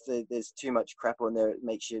 there's too much crap on there. It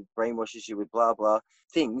makes you, brainwashes you with blah, blah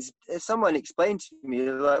things. If someone explained to me,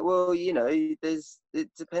 like, well, you know, it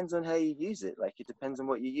depends on how you use it. Like, it depends on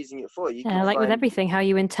what you're using it for. Like with everything, how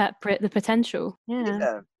you interpret the potential.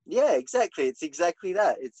 Yeah, exactly. It's exactly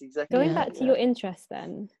that. It's exactly going back to your interest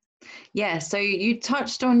then. Yeah, so you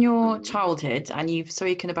touched on your childhood, and you've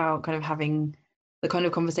spoken about kind of having the kind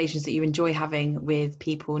of conversations that you enjoy having with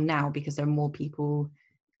people now, because there are more people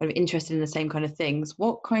kind of interested in the same kind of things.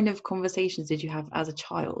 What kind of conversations did you have as a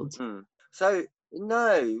child? So,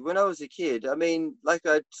 no, when I was a kid, I mean, like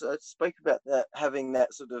I spoke about that, having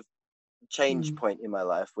that sort of change point in my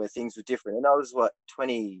life where things were different. And I was,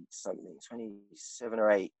 20-something, 27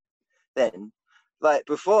 or 8 then. Like,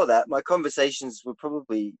 before that, my conversations were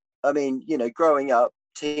probably, I mean, you know, growing up,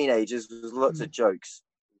 teenagers, was lots of jokes.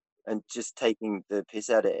 And just taking the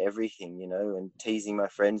piss out of everything, you know, and teasing my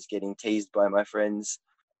friends, getting teased by my friends.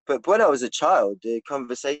 But when I was a child, the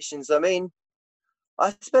conversations, I mean,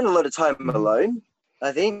 I spent a lot of time alone,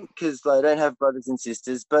 I think, because I don't have brothers and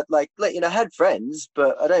sisters. But like, you know, I had friends,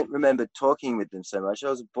 but I don't remember talking with them so much.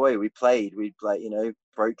 I was a boy, we played, we'd like, you know,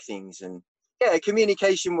 broke things, and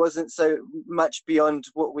communication wasn't so much beyond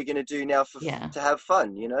what we're going to do now to have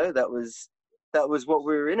fun, you know. That was what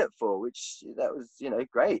we were in it for, which that was, you know,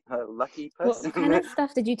 great. A lucky person. What kind of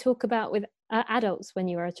stuff did you talk about with adults when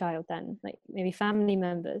you were a child then? Like maybe family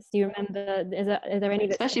members? Do you remember, are there any...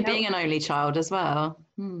 Especially being an only child as well.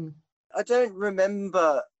 I don't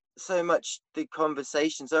remember so much the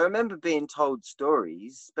conversations. I remember being told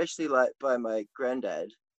stories, especially like by my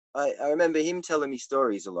granddad. I remember him telling me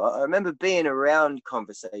stories a lot. I remember being around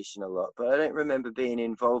conversation a lot, but I don't remember being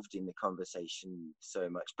involved in the conversation so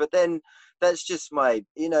much. But then that's just my,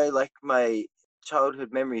 like my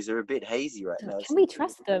childhood memories are a bit hazy right now. Can we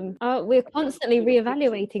trust them? We're constantly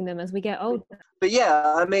reevaluating them as we get older. But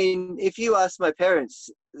yeah, I mean, if you ask my parents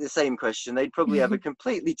the same question, they'd probably have a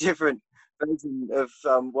completely different version of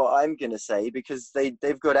what I'm going to say, because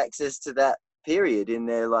they've got access to that period in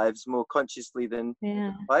their lives more consciously than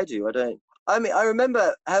I do. I mean, I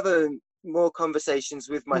remember having more conversations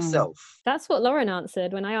with myself. That's what Lauren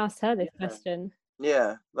answered when I asked her this question.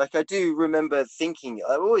 Yeah, like I do remember thinking,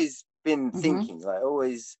 I've always been thinking, like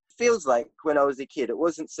always feels like when I was a kid, it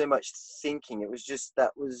wasn't so much thinking, it was just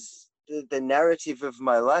that was the narrative of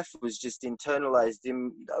my life was just internalized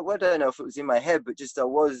in, I don't know if it was in my head, but just I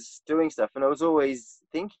was doing stuff and I was always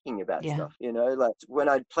thinking about stuff, like when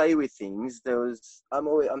I'd play with things,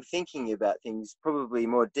 I'm thinking about things probably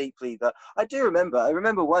more deeply. That I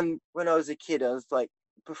remember one when I was a kid, I was like,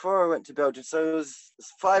 before I went to Belgium, so I was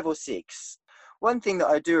 5 or 6. One thing that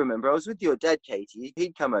I do remember, I was with your dad, Katie.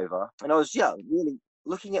 He'd come over and I was young, really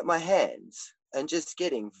looking at my hands and just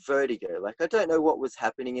getting vertigo. Like, I don't know what was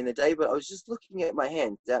happening in the day, but I was just looking at my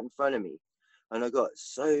hands out in front of me and I got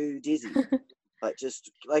so dizzy. Like, just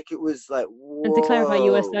like it was like, whoa. And to clarify,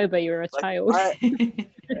 you were sober, you were a child.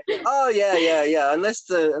 Oh yeah. Unless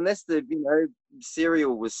the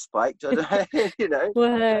cereal was spiked, I don't,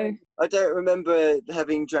 Whoa. I don't remember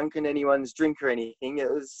having drunken anyone's drink or anything. It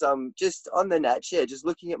was just on the natch, just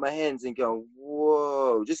looking at my hands and going,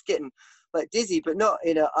 whoa, just getting like dizzy, but not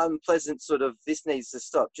in an unpleasant sort of this needs to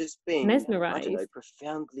stop, just being mesmerized, I don't know,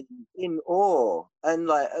 profoundly in awe. And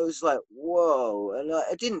like I was like, whoa. And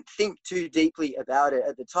I didn't think too deeply about it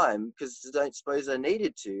at the time because I don't suppose I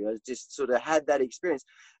needed to. I just sort of had that experience,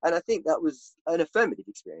 and I think that was an affirmative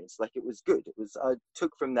experience. Like, it was good. I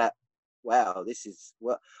took from that, wow, this is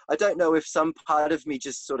what, I don't know if some part of me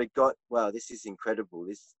just sort of got, wow, this is incredible,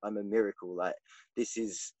 I'm a miracle, like this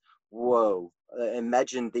is, whoa,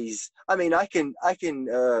 imagine these, I mean, I can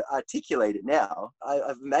articulate it now.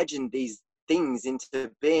 I've imagined these things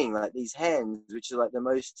into being, like these hands, which are like the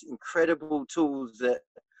most incredible tools that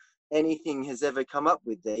anything has ever come up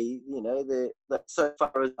with. Like, so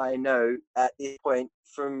far as I know at this point,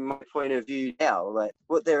 from my point of view now, like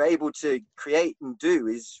what they're able to create and do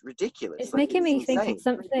is ridiculous. It's making me think of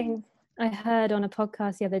something I heard on a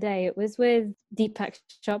podcast the other day. It was with Deepak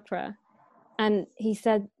Chopra, and he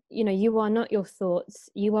said, you are not your thoughts,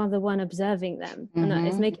 you are the one observing them. And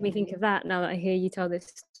it's making me think of that now that I hear you tell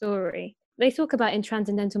this story. They talk about in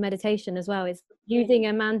transcendental meditation as well, is using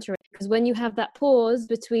a mantra, because when you have that pause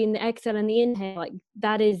between the exhale and the inhale, like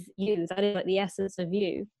that is you, that is like the essence of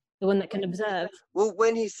you, the one that can observe. Well,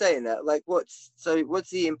 when he's saying that, like, what's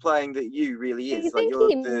he implying that you really is? Like, you're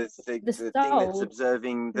the thing that's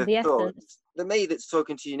observing the thoughts. Essence. The me that's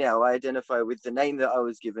talking to you now, I identify with the name that I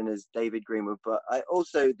was given as David Greenwood, but I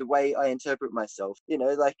also, the way I interpret myself,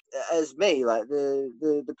 like as me, like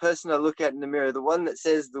the person I look at in the mirror, the one that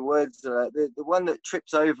says the words, the one that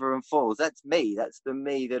trips over and falls, that's me. That's the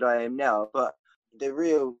me that I am now. But the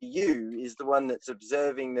real you is the one that's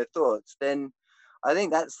observing the thoughts. Then I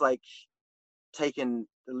think that's like taking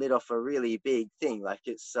the lid off a really big thing. Like,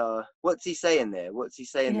 it's what's he saying there? What's he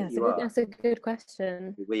saying that you are? That's a good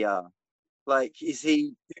question. We are. Like, is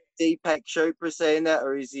he Deepak Chopra saying that,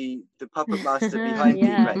 or is he the puppet master behind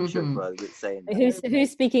Deepak Chopra that's saying that?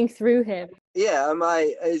 Who's speaking through him? Yeah,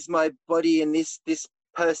 is my body and this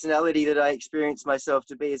personality that I experience myself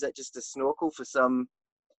to be, is that just a snorkel for some,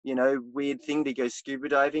 weird thing to go scuba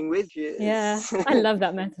diving with? Yeah, I love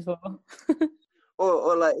that metaphor.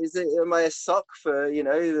 Or like, am I a sock for,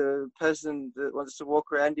 the person that wants to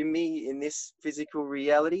walk around in me in this physical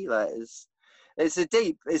reality? Like, it's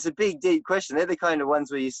a big, deep question. They're the kind of ones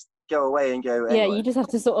where you go away and go, yeah, you just have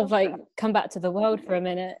to sort of like come back to the world for a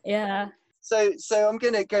minute. Yeah. So I'm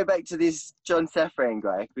going to go back to this John Safran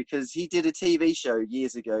guy, because he did a TV show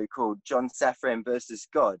years ago called John Safran versus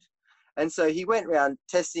God. And so he went around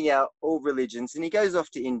testing out all religions, and he goes off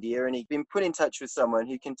to India, and he's been put in touch with someone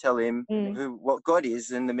who can tell him what God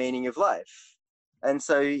is and the meaning of life. And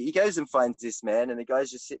so he goes and finds this man, and the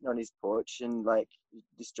guy's just sitting on his porch, and like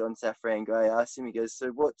this John Safran guy asks him, he goes,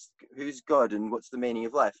 so who's God and what's the meaning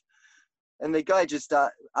of life? And the guy just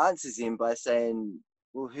answers him by saying,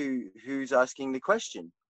 well, who's asking the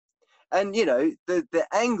question? And, the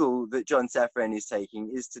angle that John Safran is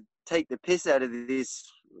taking is to take the piss out of this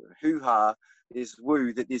hoo-ha, this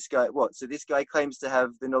woo that this guy, so this guy claims to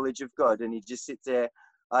have the knowledge of God, and he just sits there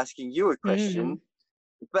asking you a question.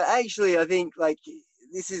 But actually, I think, like,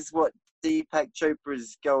 this is what Deepak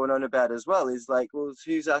Chopra's going on about as well, is like, well,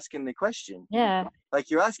 who's asking the question? Yeah. Like,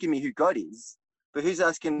 you're asking me who God is, but who's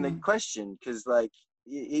asking the question? Because, like,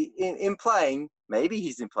 implying, maybe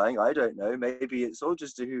he's implying, I don't know, maybe it's all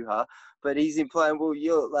just a hoo-ha, but he's implying, well,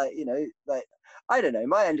 you're like, you know, like, I don't know.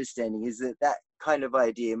 My understanding is that that kind of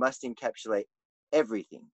idea must encapsulate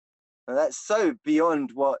everything. And that's so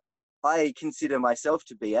beyond what I consider myself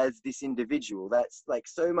to be as this individual. That's like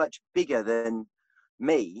so much bigger than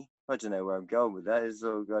me. I don't know where I'm going with that. It's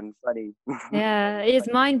all gone funny. Yeah, it is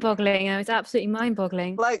mind-boggling. It's absolutely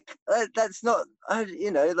mind-boggling. Like, that's not, you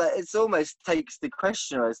know, like, it's almost takes the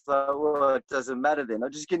question. It's like, well, it doesn't matter then.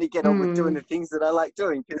 I'm just going to get on with doing the things that I like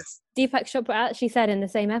doing. Because Deepak Chopra actually said in the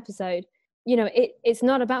same episode, you know, it's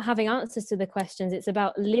not about having answers to the questions. It's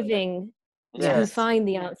about living to find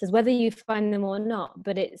the answers, whether you find them or not.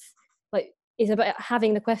 But it's about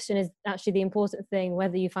having the question is actually the important thing,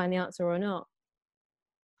 whether you find the answer or not.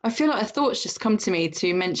 I feel like a thought's just come to me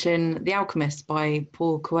to mention The Alchemist by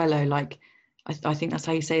Paul Coelho. Like, I think that's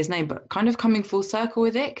how you say his name, but kind of coming full circle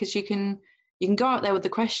with it, because you can go out there with the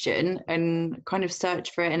question and kind of search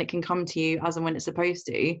for it, and it can come to you as and when it's supposed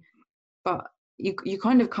to. But you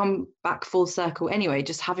kind of come back full circle anyway,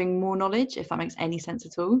 just having more knowledge, if that makes any sense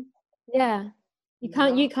at all. Yeah, you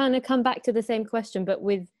kind of come back to the same question, but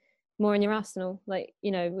with more in your arsenal, like, you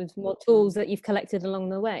know, with more tools that you've collected along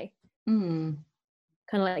the way.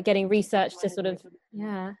 Kind of like getting research to sort of,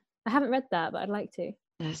 I haven't read that, but I'd like to.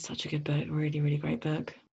 It's such a good book, really, really great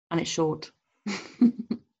book. And it's short.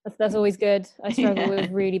 That's always good. I struggle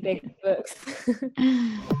with really big books.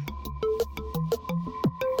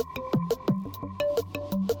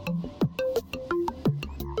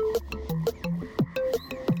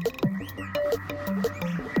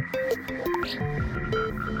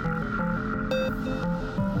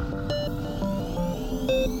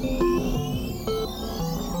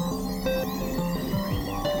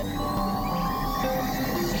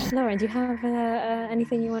 Lauren, do you have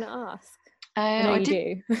anything you want to ask? I know you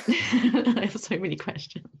do. I have so many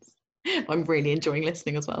questions. I'm really enjoying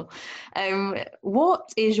listening as well.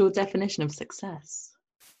 What is your definition of success?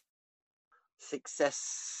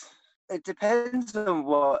 Success, it depends on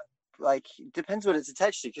what it's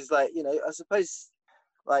attached to. Because, like, you know, I suppose,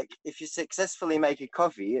 like, if you successfully make a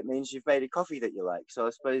coffee, it means you've made a coffee that you like. So I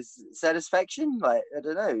suppose satisfaction, like, I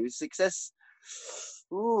don't know, success.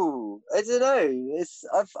 Ooh, I don't know.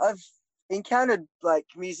 I've encountered, like,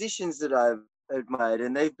 musicians that I've admired,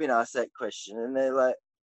 and they've been asked that question, and they're like,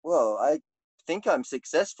 well, I think I'm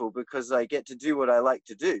successful because I get to do what I like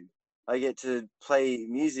to do. I get to play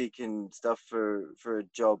music and stuff for a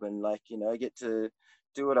job, and, like, you know, I get to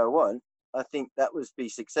do what I want. I think that would be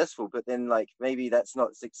successful. But then, like, maybe that's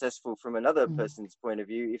not successful from another person's point of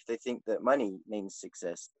view if they think that money means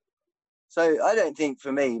success. So I don't think,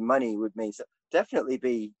 for me, money would mean definitely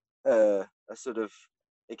be a sort of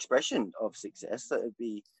expression of success. That would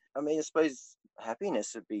be, I mean, I suppose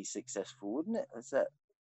happiness would be successful, wouldn't it? Is that?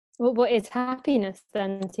 Well, what is happiness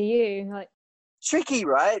then to you? Like, tricky,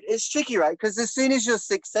 right? It's tricky, right? Because as soon as you're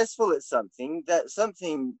successful at something, that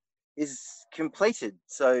something is completed.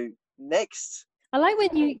 So next. I like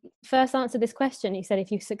when you first answered this question, you said if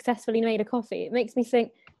you successfully made a coffee. It makes me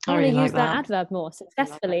think, I want to use that adverb more,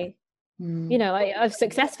 successfully. You know, I've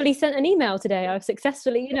successfully sent an email today. I've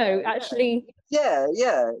successfully, you know, actually. Yeah.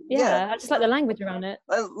 I just like the language around it.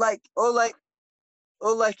 Or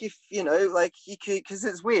like if, you know, like you could, because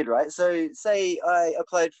it's weird, right? So say I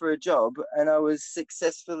applied for a job and I was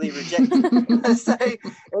successfully rejected. So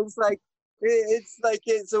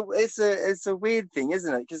it's a weird thing,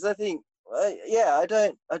 isn't it? Because I think, I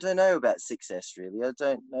don't know about success, really. I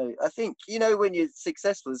don't know. I think, you know, when you're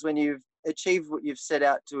successful is when you've achieved what you've set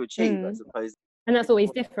out to achieve, I suppose. And that's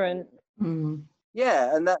always different.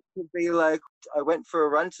 Yeah, and that could be like, I went for a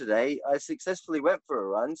run today. I successfully went for a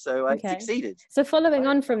run, so I succeeded. So following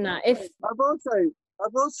on from that, if I've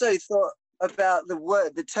also thought about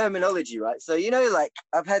the terminology, right? So, you know, like,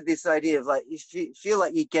 I've had this idea of, like, if you feel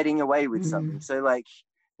like you're getting away with something. So, like,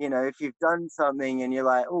 you know, if you've done something and you're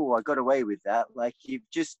like, oh, I got away with that, like, you've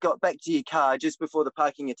just got back to your car just before the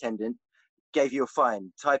parking attendant gave you a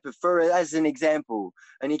fine, as an example,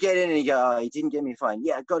 and you get in and you go, oh, you didn't get me a fine.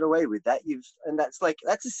 Yeah, I got away with that. And that's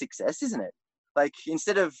a success, isn't it? Like,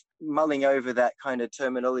 instead of mulling over that kind of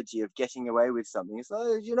terminology of getting away with something, it's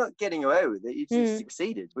like, you're not getting away with it, you just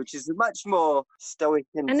succeeded, which is a much more stoic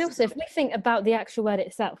and also, if we think about the actual word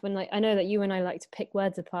itself, and, like, I know that you and I like to pick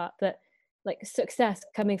words apart, but, like, success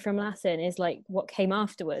coming from Latin is, like, what came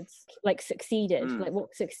afterwards, like, succeeded, like, what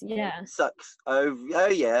sucks. Oh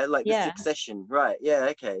yeah, like the succession, right? Yeah,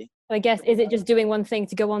 okay. So I guess, is it just doing one thing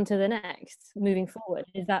to go on to the next, moving forward?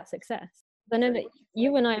 Is that success? I know that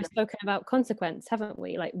you and I have spoken about consequence, haven't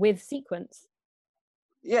we? Like with sequence.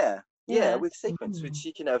 Yeah, Yeah. with sequence, which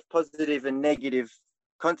you can have positive and negative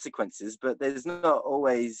consequences, but there's not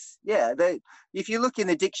always, if you look in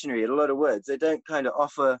the dictionary at a lot of words, they don't kind of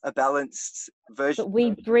offer a balanced version. But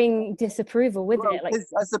we bring disapproval with it. Like,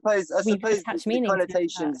 I suppose attach the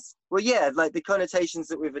connotations, like the connotations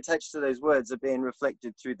that we've attached to those words are being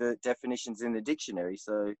reflected through the definitions in the dictionary.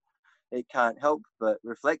 So it can't help but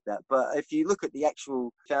reflect that. But if you look at the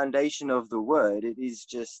actual foundation of the word, it is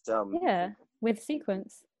just with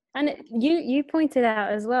sequence. And you pointed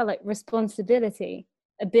out as well, like responsibility,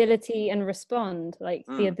 ability, and respond, like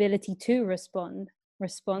the ability to respond,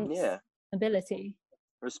 responsibility,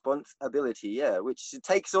 which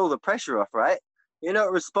takes all the pressure off, right? You're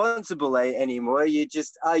not responsible anymore. You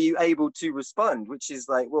just, are you able to respond? Which is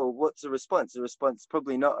like, well, what's a response? A response,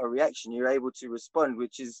 probably not a reaction. You're able to respond,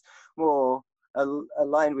 which is more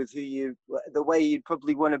aligned with the way you'd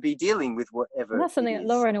probably want to be dealing with whatever. And that's something that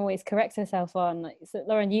Lauren always corrects herself on. Like, so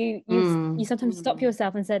Lauren, you sometimes stop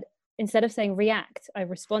yourself and said, instead of saying react, I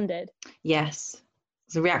responded. Yes.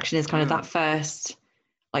 So reaction is kind of that first,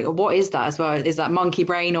 like, what is that as well? Is that monkey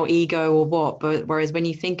brain or ego or what? But whereas when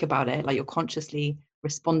you think about it, like, you're consciously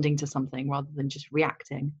responding to something rather than just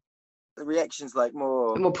reacting. The reaction's like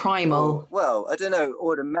more primal. I don't know,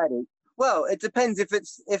 automatic. Well, it depends if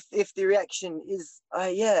the reaction is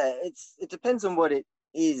it depends on what it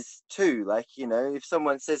is too. Like, if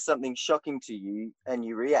someone says something shocking to you and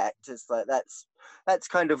you react, it's like that's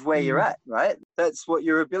kind of where you're at, right? That's what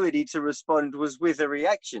your ability to respond was, with a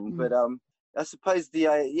reaction. But I suppose the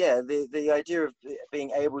idea of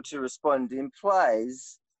being able to respond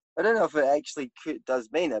implies, I don't know if it actually does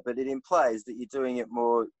mean that, but it implies that you're doing it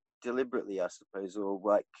more deliberately, I suppose, or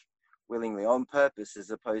like willingly, on purpose,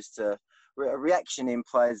 as opposed to a reaction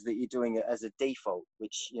implies that you're doing it as a default,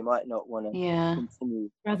 which you might not want to continue.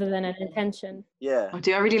 Rather than an intention. Yeah.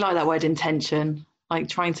 I really like that word, intention, like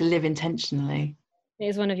trying to live intentionally. It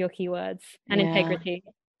is one of your key words. And integrity.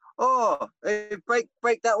 Oh, break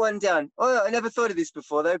that one down. Oh, I never thought of this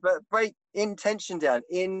before though, but break intention down.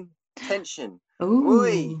 Intention. Ooh.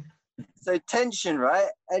 Oy. So tension, right?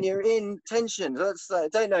 And you're in tension. So it's, I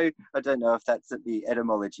don't know if that's the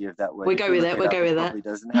etymology of that word. We'll go with it. Probably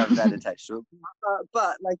doesn't have that attached to it.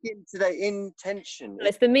 But like intention. Well,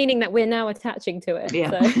 it's the meaning that we're now attaching to it. Yeah.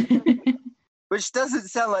 So. Which doesn't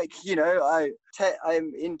sound like,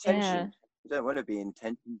 I'm in tension. You don't want to be in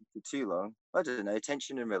tension for too long. I don't know,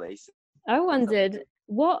 tension and release. I wondered,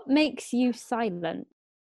 what makes you silent?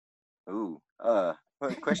 Ooh,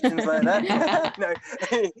 questions like that? No.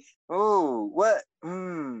 Oh, what?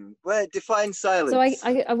 Define silence. So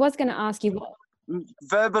I was going to ask you what.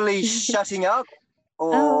 Verbally shutting up,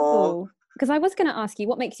 or. Oh, because I was going to ask you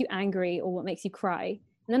what makes you angry or what makes you cry,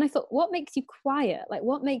 and then I thought, what makes you quiet? Like,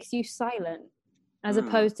 what makes you silent, as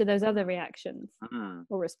opposed to those other reactions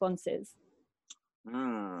or responses?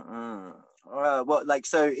 What, like,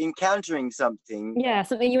 so encountering something? Yeah,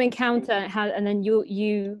 something you encounter, and then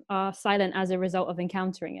you are silent as a result of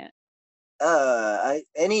encountering it.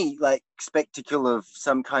 Any like spectacle of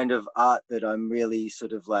some kind of art that I'm really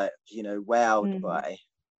sort of like, wowed by.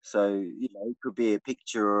 So, it could be a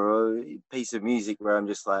picture or a piece of music where I'm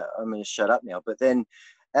just like, I'm going to shut up now. But then,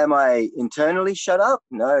 am I internally shut up?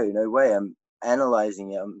 No way. I'm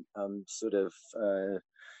analyzing it. I'm sort of,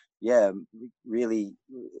 really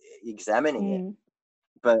examining it.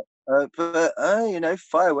 But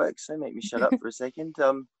fireworks, they make me shut up for a second.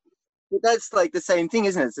 But that's like the same thing,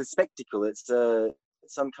 isn't it? It's a spectacle. It's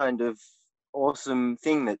some kind of awesome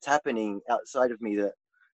thing that's happening outside of me that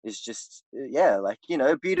is just, like,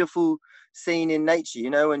 a beautiful scene in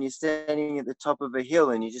nature, when you're standing at the top of a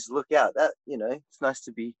hill and you just look out. That, it's nice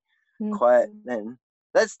to be quiet then.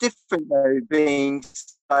 That's different though, being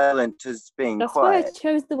silent as being quiet. That's why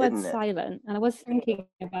I chose the word silent, and I was thinking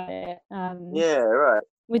about it. Yeah, right.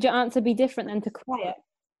 Would your answer be different than to quiet?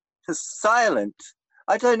 To silent?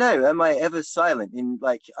 I don't know. Am I ever silent?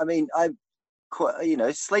 I'm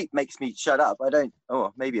quite, sleep makes me shut up.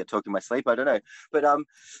 Maybe I talk in my sleep. I don't know. But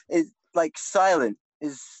it's like silent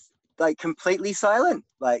is like completely silent,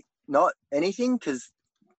 like not anything, because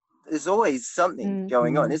there's always something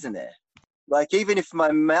going on, isn't there? Like, even if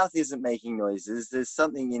my mouth isn't making noises, there's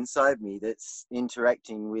something inside me that's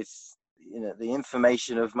interacting with, the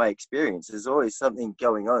information of my experience. There's always something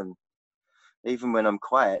going on, even when I'm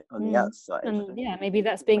quiet on the outside. And maybe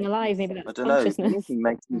that's being alive. Maybe that's consciousness. Anything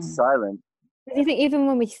makes me silent. Do you think even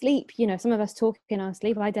when we sleep, you know, some of us talk in our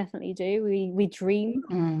sleep, I definitely do. We dream,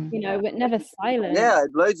 you know, we're never silent. Yeah, I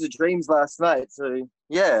had loads of dreams last night. So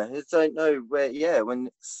yeah, I don't know where. Yeah, when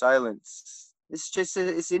silence. It's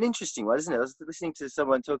an interesting one, isn't it? I was listening to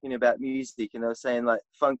someone talking about music, and they were saying like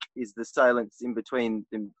funk is the silence in between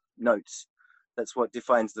the notes. That's what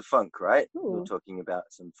defines the funk, right? Ooh. We're talking about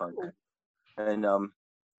some funk, and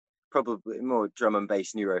probably more drum and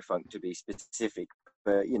bass neurofunk to be specific.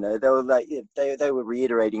 But you know, they were like they were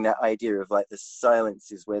reiterating that idea of like the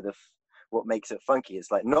silence is where what makes it funky. It's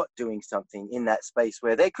like not doing something in that space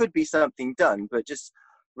where there could be something done, but just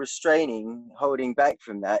restraining, holding back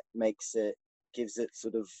from that gives it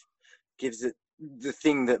the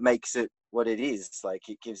thing that makes it what it is. Like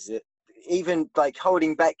it gives it, even like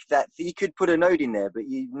holding back that you could put a note in there, but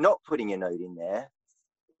you not putting a note in there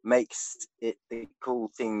makes it the cool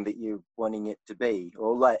thing that you're wanting it to be,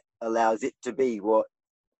 or like allows it to be what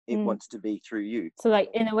it wants to be through you. So like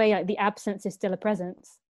in a way, like the absence is still a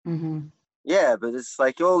presence. Yeah, but it's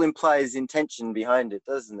like all implies intention behind it,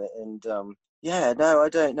 doesn't it? And yeah, no, I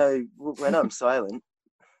don't know when I'm silent,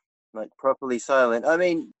 like properly silent. I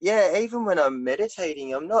mean, yeah, even when I'm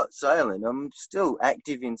meditating, I'm not silent. I'm still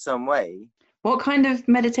active in some way. What kind of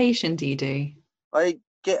meditation do you do? I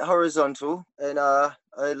get horizontal and I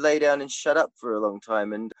lay down and shut up for a long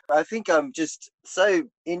time. And I think I'm just so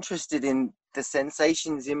interested in the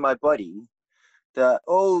sensations in my body that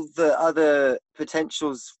all the other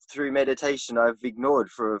potentials through meditation I've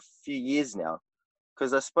ignored for a few years now.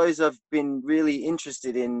 Because I suppose I've been really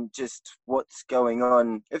interested in just what's going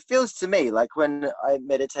on. It feels to me like when I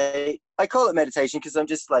meditate, I call it meditation because I'm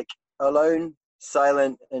just like alone,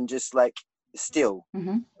 silent, and just like still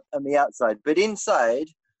on the outside. But inside,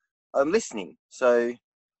 I'm listening. So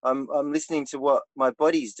I'm listening to what my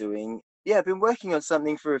body's doing. Yeah, I've been working on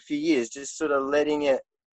something for a few years, just sort of letting it,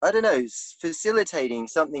 I don't know, facilitating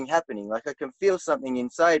something happening. Like I can feel something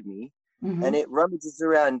inside me and it rummages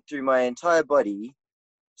around through my entire body.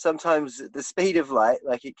 Sometimes at the speed of light,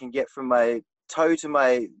 like it can get from my toe to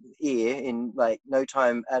my ear in like no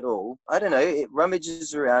time at all. I don't know, it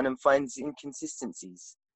rummages around and finds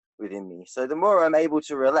inconsistencies within me. So the more I'm able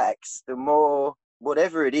to relax, the more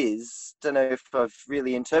whatever it is, don't know if I've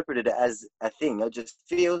really interpreted it as a thing. I just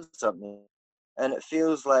feel something and it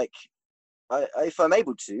feels like if I'm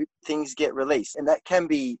able to, things get released. And that can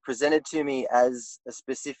be presented to me as a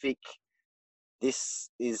specific, this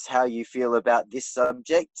is how you feel about this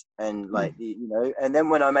subject. And like, you know, and then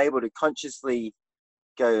when I'm able to consciously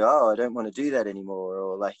go, oh, I don't want to do that anymore.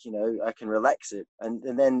 Or like, you know, I can relax it.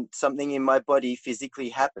 And then something in my body physically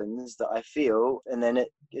happens that I feel, and then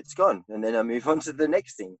it's gone. And then I move on to the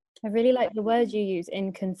next thing. I really like the word you use,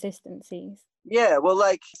 inconsistencies. Yeah, well,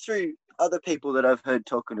 like through other people that I've heard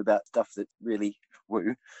talking about stuff that really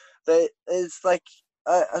woo, it's like,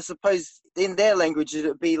 I suppose in their language it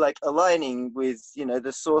would be like aligning with, you know,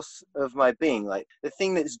 the source of my being, like the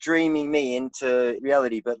thing that's dreaming me into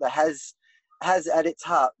reality, but that has at its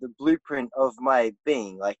heart the blueprint of my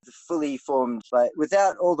being, like the fully formed, like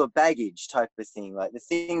without all the baggage type of thing, like the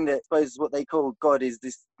thing that, I suppose what they call God is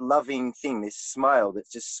this loving thing, this smile that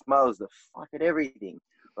just smiles the fuck at everything,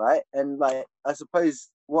 right? And like, I suppose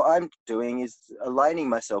what I'm doing is aligning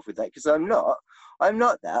myself with that, because I'm not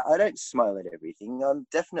that. I don't smile at everything. I'm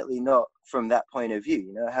definitely not from that point of view.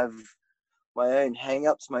 You know, I have my own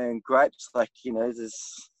hang-ups, my own gripes. Like, you know,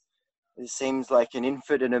 there seems like an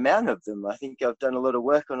infinite amount of them. I think I've done a lot of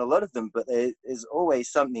work on a lot of them, but there's always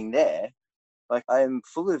something there. Like I'm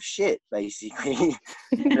full of shit, basically.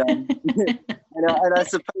 and I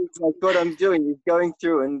suppose like what I'm doing is going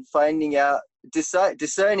through and finding out,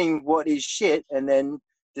 discerning what is shit, and then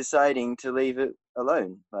deciding to leave it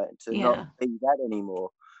alone, like to not be that anymore.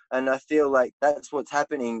 And I feel like that's what's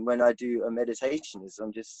happening when I do a meditation, is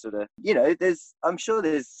I'm just sort of, you know, I'm sure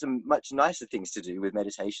there's some much nicer things to do with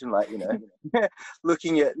meditation, like, you know,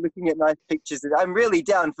 looking at nice pictures. I'm really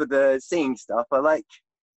down for the seeing stuff. I like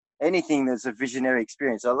anything that's a visionary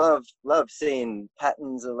experience. I love seeing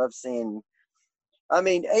patterns. I love seeing, I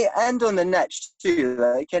mean, and on the natch too,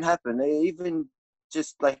 like, it can happen, even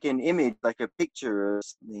just like an image, like a picture or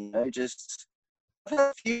something, you know, just, I've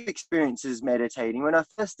had a few experiences meditating when I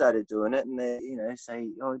first started doing it, and they, you know, say,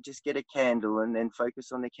 oh, just get a candle and then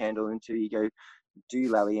focus on the candle until you go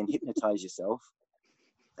doolally and hypnotize yourself.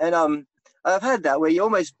 And I've had that where you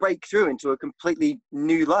almost break through into a completely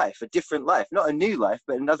new life, a different life, not a new life,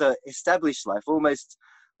 but another established life, almost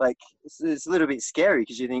like it's a little bit scary,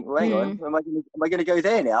 because you think, well, hang on, am I going to go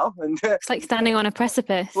there now? And it's like standing on a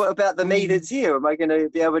precipice. What about the me that's here? Am I going to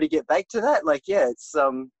be able to get back to that? Like, yeah, it's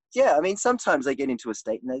yeah, I mean, sometimes I get into a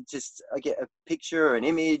state and I get a picture or an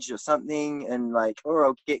image or something, and like, or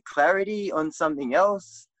I'll get clarity on something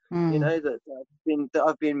else, you know, that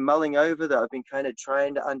I've been mulling over, that I've been kind of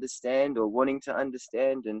trying to understand or wanting to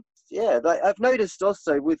understand. And yeah, like I've noticed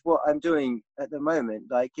also with what I'm doing at the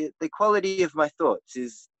moment, like the quality of my thoughts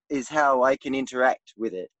is how I can interact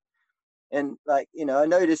with it. And like, you know, I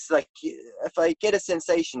notice like if I get a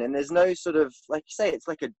sensation and there's no sort of, like you say, it's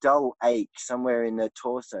like a dull ache somewhere in the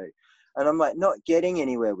torso, and I'm like not getting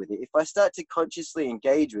anywhere with it. If I start to consciously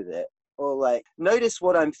engage with it, or like notice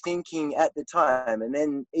what I'm thinking at the time, and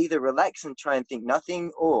then either relax and try and think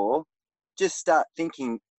nothing, or just start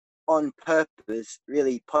thinking on purpose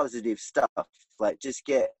really positive stuff, like just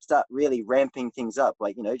start really ramping things up,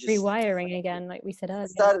 like, you know, just rewiring again, like we said earlier.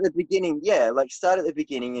 Start at the beginning, yeah, like start at the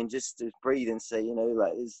beginning and just to breathe and say, you know,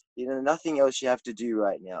 like there's, you know, nothing else you have to do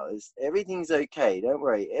right now. Everything's okay, don't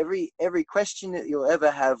worry. Every question that you'll ever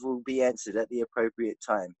have will be answered at the appropriate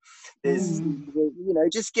time. There's you know,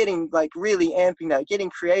 just getting like really amping that, getting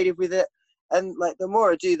creative with it. And like the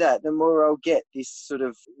more I do that, the more I'll get this sort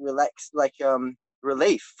of relaxed, like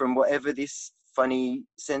relief from whatever this funny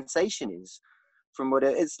sensation is. From what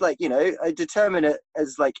it's like, you know, I determine it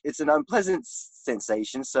as like it's an unpleasant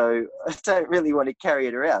sensation, so I don't really want to carry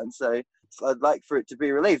it around. So I'd like for it to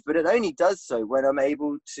be relief, but it only does so when I'm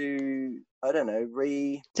able to, I don't know,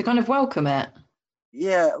 to kind of welcome it.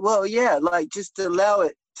 Yeah, well, yeah, like just allow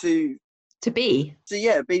it to be. So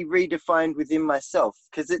yeah, be redefined within myself,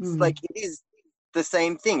 because it's like it is the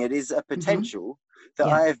same thing. It is a potential that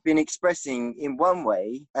I have been expressing in one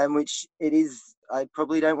way, and which it is. I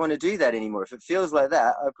probably don't want to do that anymore. If it feels like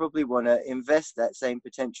that, I probably want to invest that same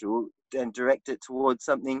potential and direct it towards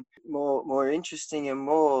something more interesting and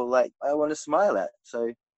more like I want to smile at.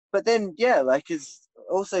 So, but then, yeah, like it's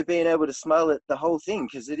also being able to smile at the whole thing,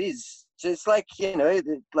 because it is just like, you know,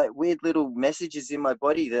 like weird little messages in my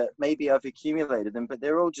body that maybe I've accumulated them, but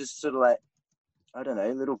they're all just sort of like, I don't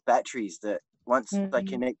know, little batteries that once I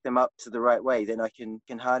connect them up to the right way, then I can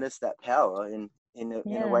harness that power in a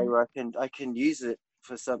way where I can use it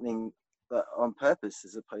for something on purpose,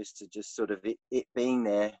 as opposed to just sort of it being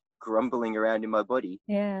there grumbling around in my body.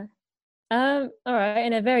 Yeah. All right,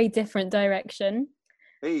 in a very different direction.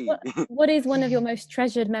 Hey. What is one of your most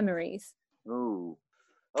treasured memories? Oh,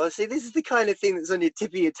 see, this is the kind of thing that's on your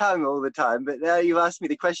tip of your tongue all the time, but now you've asked me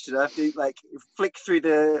the question, I have to like flick through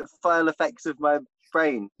the file effects of my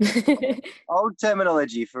brain. Old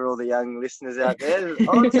terminology for all the young listeners out there.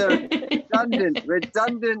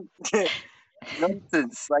 Redundant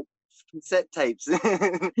nonsense, like cassette tapes.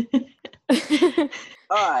 All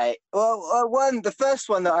right. Well, the first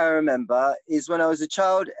one that I remember is when I was a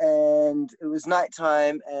child and it was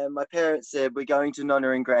nighttime and my parents said, we're going to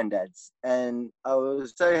Nonna and Granddad's. And I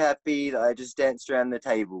was so happy that I just danced around the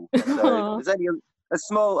table. So it was only a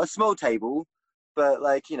small table, but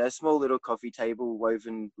like, you know, small little coffee table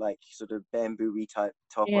woven like sort of bamboo-y type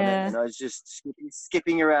top on it. And I was just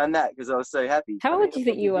skipping around that because I was so happy. How old do you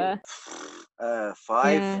think you were?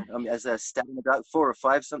 5, as a standing about 4 or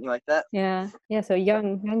 5, something like that. Yeah, so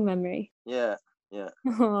young memory. Yeah.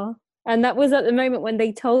 And that was at the moment when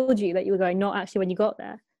they told you that you were going, not actually when you got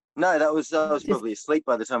there? No, I was probably asleep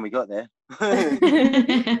by the time we got there.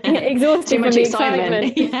 Exhausted from the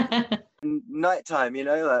excitement. Yeah. Nighttime, you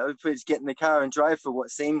know, like we just get in the car and drive for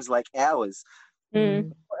what seems like hours.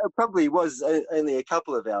 It probably was only a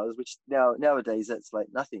couple of hours, which nowadays that's like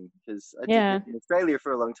nothing, because I did live in Australia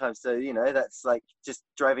for a long time, so you know that's like just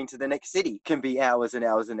driving to the next city can be hours and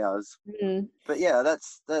hours and hours. But yeah,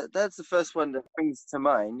 that's the first one that brings to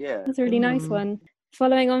mind. Yeah, that's a really nice one.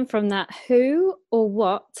 Following on from that, who or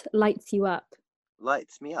what lights you up?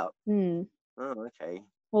 Lights me up. Oh, okay.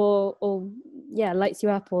 Or lights you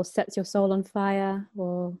up or sets your soul on fire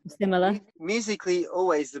or similar. Musically,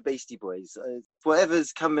 always the Beastie Boys.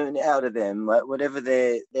 Whatever's coming out of them, like whatever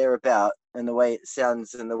they're about, and the way it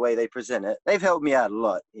sounds and the way they present it, they've helped me out a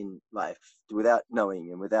lot in life without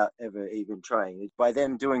knowing and without ever even trying. By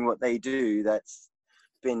them doing what they do, that's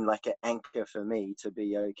been like an anchor for me to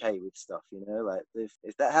be okay with stuff, you know. Like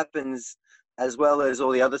if that happens as well as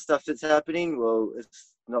all the other stuff that's happening, well,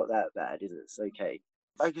 it's not that bad, is it? It's okay.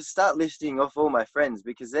 I could start listing off all my friends,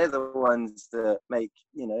 because they're the ones that make,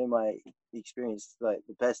 you know, my experience like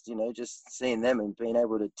the best, you know, just seeing them and being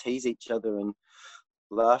able to tease each other and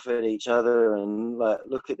laugh at each other and like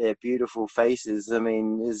look at their beautiful faces. I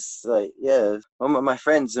mean, it's like, yeah, all my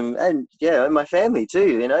friends and my family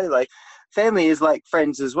too, you know, like family is like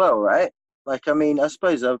friends as well, right? Like, I mean, I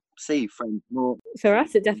suppose I see friends more. For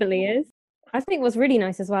us, it definitely is. I think what's really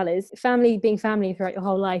nice as well is family being family throughout your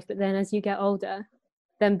whole life, but then as you get older,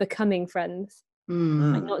 then becoming friends.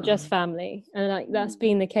 like not just family. And like that's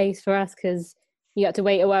been the case for us because you had to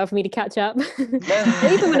wait a while for me to catch up.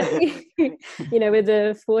 Even when you know, with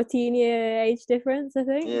a 14-year age difference, I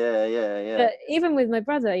think. Yeah. But even with my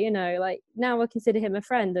brother, you know, like now I consider him a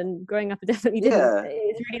friend, and growing up I definitely didn't.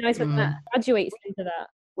 It's really nice when that graduates into that.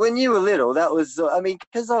 When you were little, that was, I mean,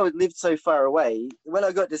 because I lived so far away, when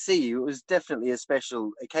I got to see you, it was definitely a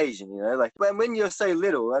special occasion, you know, like when you're so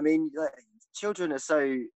little, I mean, like, children are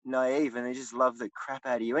so naive and they just love the crap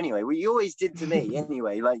out of you anyway. Well, you always did to me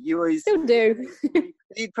anyway. Like you always still do.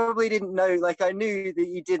 You probably didn't know, like I knew that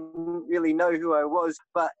you didn't really know who I was,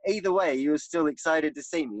 but either way, you were still excited to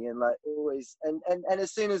see me and like always. And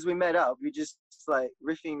as soon as we met up, we just like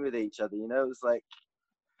riffing with each other, you know, it was like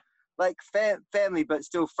family, but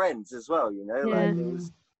still friends as well, you know, like it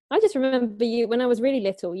was. I just remember you when I was really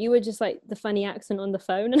little, you were just like the funny accent on the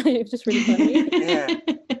phone, and it was just really funny. Yeah.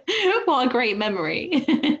 What a great memory.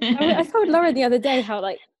 I told Laura the other day how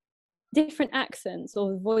like different accents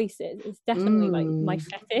or voices is definitely like my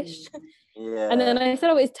fetish. Yeah. And then I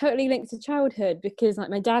said, it's totally linked to childhood because like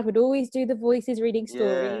my dad would always do the voices reading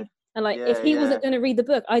stories. And like if he wasn't going to read the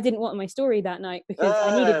book, I didn't want my story that night because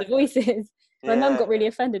I needed the voices. My mum got really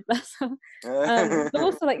offended, bless her. But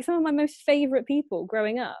also like some of my most favourite people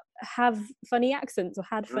growing up have funny accents or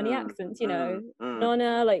had funny accents, you know.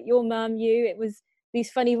 Nonna, like your mum, you, it was these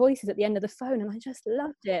funny voices at the end of the phone, and I just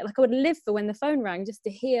loved it. Like I would live for when the phone rang just to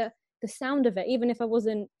hear the sound of it, even if I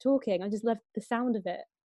wasn't talking. I just loved the sound of it.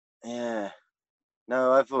 Yeah.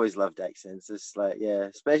 No, I've always loved accents. It's like, yeah,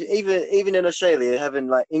 especially even in Australia, having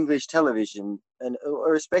like English television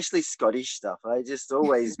or especially Scottish stuff. I just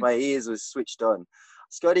always my ears were switched on,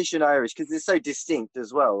 Scottish and Irish, because they're so distinct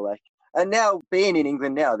as well. Like, and now being in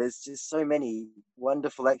England now, there's just so many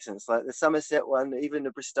wonderful accents, like the Somerset one, even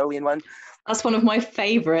the Bristolian one. That's one of my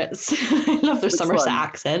favourites. I love the Somerset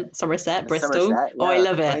accent. Somerset, Bristol. Somerset, yeah. Oh, I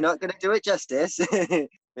love it. I'm not going to do it justice.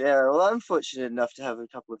 Yeah, well, I'm fortunate enough to have a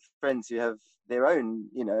couple of friends who have their own,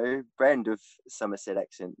 you know, brand of Somerset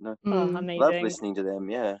accent. Oh, amazing. Love listening to them.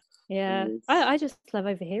 Yeah. I just love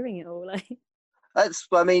overhearing it all. Like that's,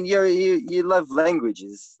 I mean, you love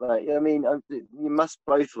languages. Like, I mean, you must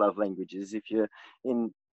both love languages if you're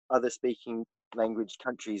in other speaking language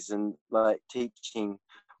countries and like teaching.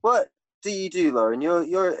 What do you do, Lauren?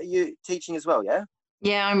 You're teaching as well, yeah?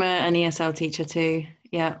 Yeah, I'm an ESL teacher too.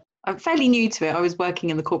 Yeah. I'm fairly new to it. I was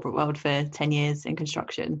working in the corporate world for 10 years in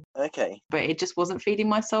construction. Okay. But it just wasn't feeding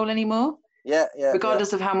my soul anymore. Yeah.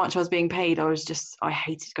 Regardless of how much I was being paid, I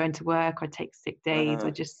hated going to work. I'd take sick days.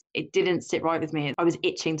 It didn't sit right with me. I was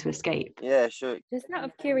itching to escape. Yeah, sure. Just out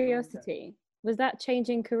of curiosity, was that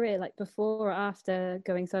changing career like before or after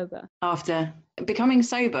going sober? After becoming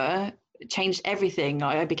sober, changed everything.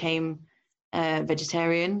 I became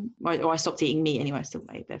vegetarian. I stopped eating meat anyway. I still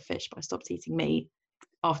ate a bit of fish, but I stopped eating meat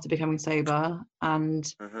after becoming sober,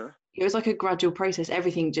 and it was like a gradual process.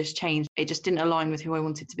 Everything just changed. It just didn't align with who I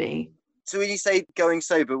wanted to be. So when you say going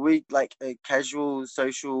sober, were you like a casual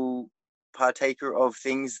social partaker of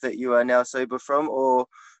things that you are now sober from, or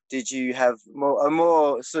did you have a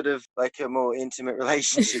more sort of like a more intimate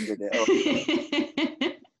relationship with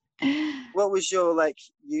it? What was your like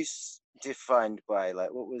use defined by?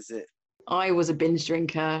 Like, what was it? I was a binge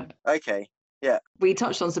drinker. Okay. Yeah. We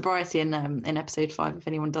touched on sobriety in episode 5, if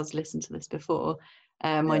anyone does listen to this before,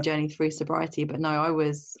 my journey through sobriety. But no, I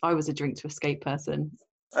was a drink to escape person.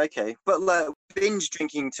 Okay. But like binge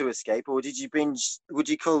drinking to escape, or did you binge, would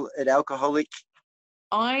you call it alcoholic?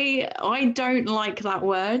 I don't like that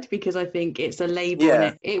word because I think it's a label,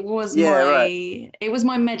 and it was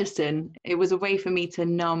my medicine. It was a way for me to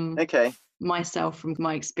numb myself from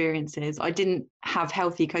my experiences. I didn't have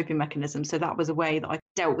healthy coping mechanisms, so that was a way that I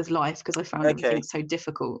dealt with life because I found everything so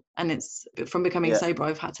difficult. And it's from becoming sober,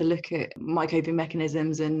 I've had to look at my coping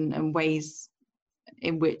mechanisms and ways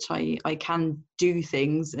in which I can do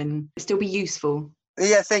things and still be useful.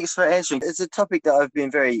 Yeah, thanks for answering. It's a topic that I've been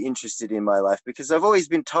very interested in my life because I've always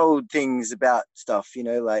been told things about stuff, you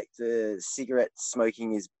know, like the cigarette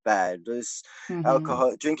smoking is bad. There's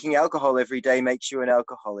alcohol, drinking alcohol every day makes you an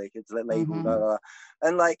alcoholic. It's labeled, blah, blah.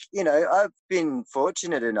 And like, you know, I've been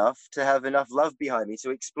fortunate enough to have enough love behind me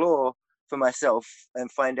to explore for myself and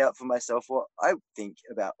find out for myself what I think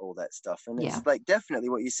about all that stuff. And it's like definitely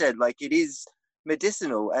what you said, like it is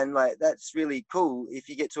medicinal, and like that's really cool if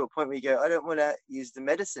you get to a point where you go, I don't want to use the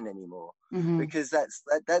medicine anymore, because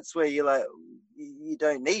that's where you're like, you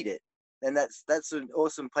don't need it, and that's an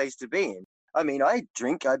awesome place to be in. I mean, I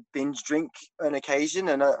binge drink on occasion,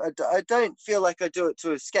 and I don't feel like I do it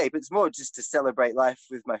to escape. It's more just to celebrate life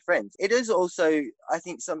with my friends. It is also, I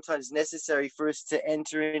think, sometimes necessary for us to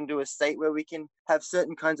enter into a state where we can have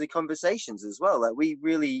certain kinds of conversations as well. Like, we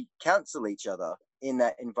really counsel each other in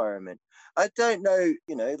that environment. I don't know,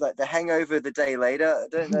 like the hangover the day later, I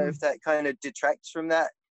don't know if that kind of detracts from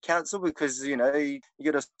that counsel, because you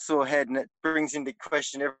get a sore head and it brings into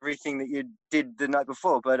question everything that you did the night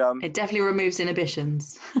before. But it definitely removes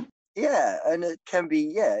inhibitions. yeah, and it can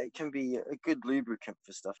be a good lubricant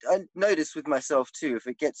for stuff. I notice with myself too, if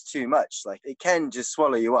it gets too much, like it can just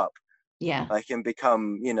swallow you up. Yeah, I can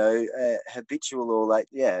become habitual, or like,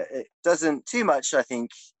 yeah, it doesn't too much. I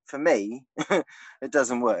think for me it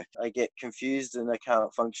doesn't work. I get confused and I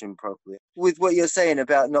can't function properly. With what you're saying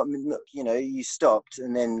about not you stopped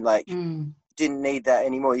and then like didn't need that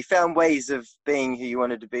anymore, you found ways of being who you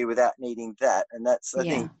wanted to be without needing that, and that's, I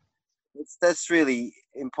think that's really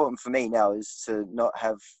important for me now, is to not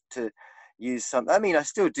have to use some. I mean, I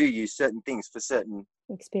still do use certain things for certain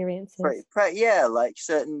experiences. Yeah, like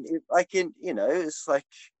certain, I can, it's like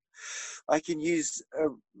I can use a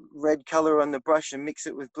red color on the brush and mix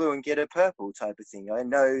it with blue and get a purple type of thing. I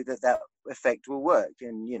know that effect will work,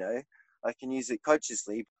 and I can use it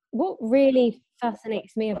consciously. What really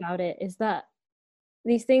fascinates me about it is that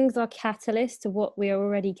these things are catalysts to what we are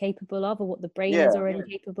already capable of, or what the brain is already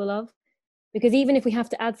capable of. Because even if we have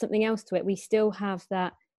to add something else to it, we still have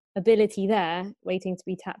that ability there waiting to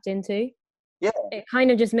be tapped into. Yeah. It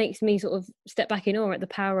kind of just makes me sort of step back in awe at the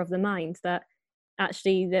power of the mind, that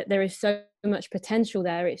actually that there is so much potential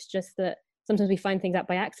there. It's just that sometimes we find things out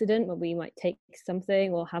by accident, where we might take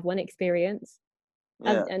something or have one experience.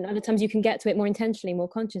 And other times you can get to it more intentionally, more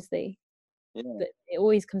consciously. Yeah. But it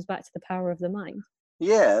always comes back to the power of the mind.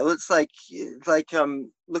 Yeah, it's like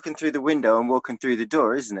looking through the window and walking through the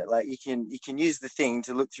door, isn't it? Like you can use the thing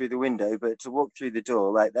to look through the window, but to walk through the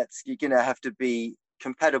door, like you're gonna have to be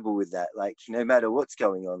compatible with that. Like no matter what's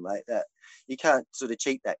going on, like that, you can't sort of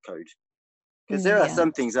cheat that code. Because there are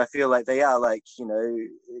some things I feel like they are like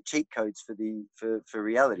cheat codes for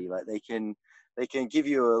reality. Like they can give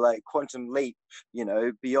you a like quantum leap,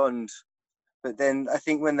 beyond. But then I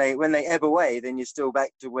think when they ebb away, then you're still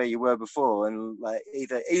back to where you were before, and like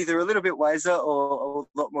either a little bit wiser or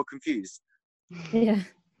a lot more confused. Yeah.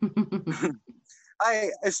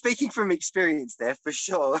 I speaking from experience there for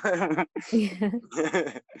sure. Yeah.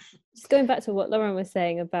 Just going back to what Lauren was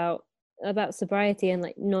saying about sobriety and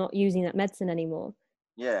like not using that medicine anymore.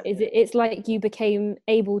 Yeah. It's like you became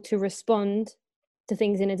able to respond to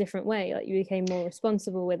things in a different way. Like you became more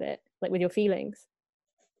responsible with it, like with your feelings.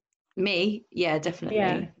 Me? Yeah,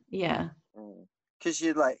 definitely. Yeah. Because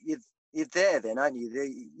you're there then, aren't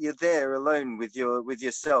you? You're there alone with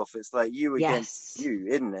yourself. It's like you against you,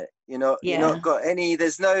 isn't it? You're not got any,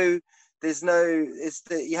 there's no, it's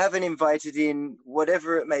that you haven't invited in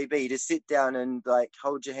whatever it may be to sit down and like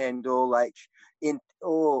hold your hand or like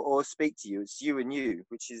or speak to you. It's you and you,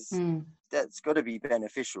 which is that's got to be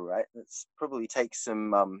beneficial, right? That's probably takes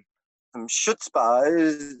some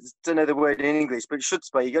chutzpah. Don't know the word in English, but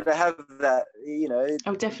chutzpah. You got to have that,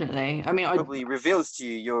 Oh, definitely. I mean, probably reveals to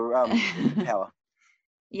you your power.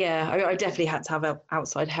 Yeah, I definitely had to have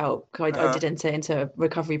outside help. I did enter into a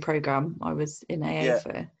recovery program. I was in AA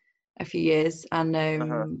for a few years, and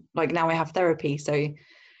like now I have therapy. So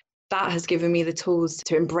that has given me the tools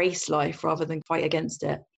to embrace life rather than fight against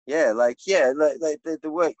it. Yeah, like the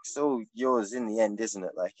work's all yours in the end, isn't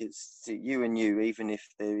it? Like it's you and you, even if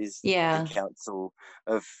there is the counsel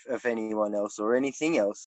of anyone else or anything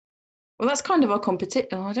else. Well, that's kind of our competition.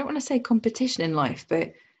 I don't want to say competition in life,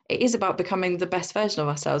 but it is about becoming the best version of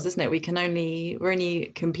ourselves, isn't it? We're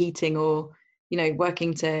only competing or,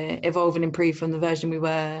 working to evolve and improve from the version we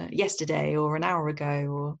were yesterday or an hour ago.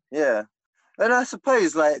 Or yeah, and I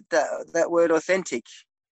suppose like that word authentic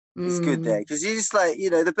is good there, because you just like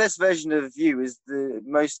the best version of you is the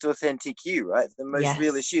most authentic you, right? The most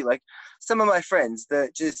realist you. Like some of my friends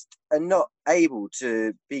that just are not able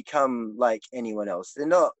to become like anyone else. They're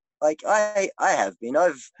not like I have been.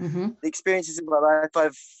 The experiences in my life,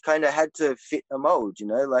 I've kind of had to fit a mold,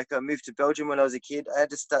 like I moved to Belgium when I was a kid. I had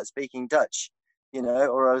to start speaking Dutch,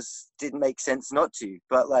 or didn't make sense not to.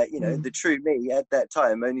 But like, the true me at that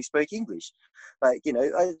time only spoke English. Like,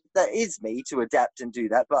 that is me to adapt and do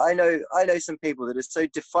that. But I know some people that are so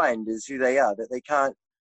defined as who they are that they can't,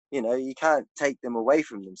 you can't take them away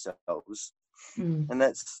from themselves. And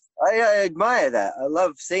I admire that. I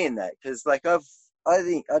love seeing that, because like I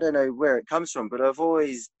think, I don't know where it comes from, but I've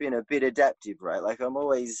always been a bit adaptive, right? Like I'm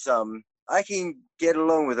always, I can get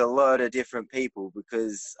along with a lot of different people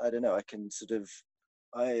because I don't know, I can sort of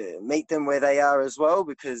I meet them where they are as well,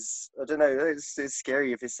 because I don't know, it's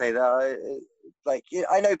scary if you say that.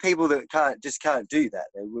 I know people that can't do that.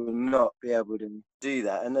 They will not be able to do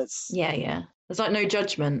that, and that's Yeah. There's like no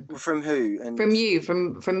judgment from who and from you,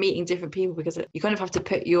 from meeting different people, because you kind of have to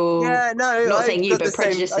put your not saying you, but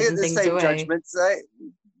prejudices and things away. Judgments.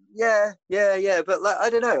 Yeah. But like, I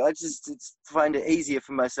don't know. I just find it easier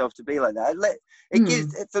for myself to be like that.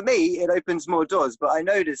 For me, it opens more doors. But I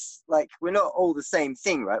notice, like, we're not all the same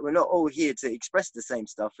thing, right? We're not all here to express the same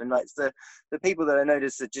stuff. And like the people that I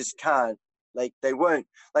notice that just can't, like, they won't,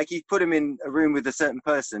 like, you put them in a room with a certain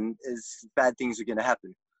person, is bad things are going to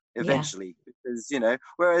happen eventually, because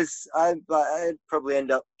whereas I'd probably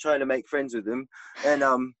end up trying to make friends with them, and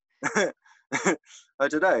I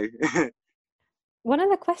don't know. One of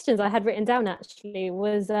the questions I had written down actually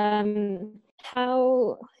was how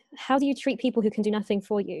do you treat people who can do nothing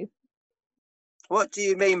for you? What do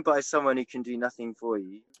you mean by someone who can do nothing for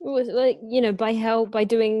you? Like,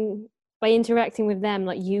 by interacting with them,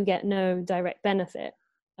 like, you get no direct benefit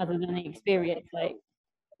other than the experience, like.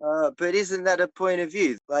 But isn't that a point of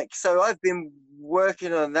view? Like, so I've been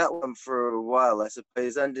working on that one for a while, I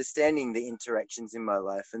suppose, understanding the interactions in my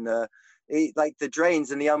life and the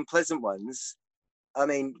drains and the unpleasant ones. I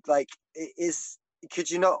mean, like, could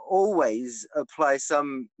you not always apply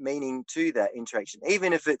some meaning to that interaction,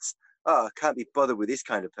 even if it's, I can't be bothered with this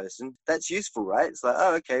kind of person? That's useful, right? It's like,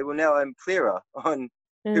 okay, well, now I'm clearer on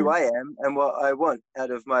who I am and what I want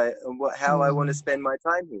out of how I want to spend my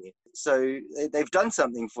time here. So they've done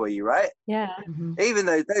something for you, right? Yeah. Even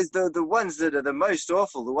though the ones that are the most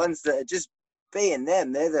awful, the ones that are just being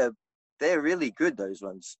them, they're really good. Those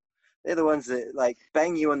ones, they're the ones that like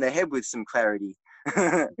bang you on the head with some clarity.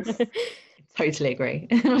 Totally agree.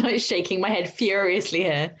 I'm like shaking my head furiously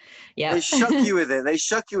here. Yeah. They shock you with it.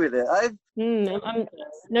 I'm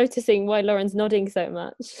noticing why Lauren's nodding so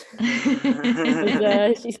much.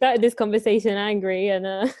 She started this conversation angry, and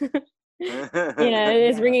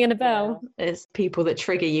it's ringing a bell. It's people that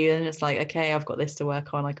trigger you, and it's like, okay, I've got this to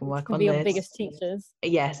work on. I can work on this. Your biggest teachers.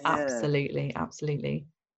 Yes, absolutely.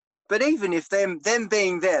 But even if them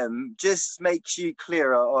being them just makes you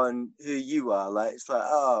clearer on who you are, like, it's like,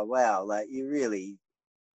 oh wow, like, you really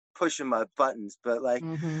pushing my buttons. But like,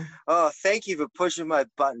 oh, thank you for pushing my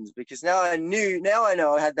buttons, because now I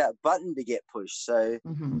know I had that button to get pushed. So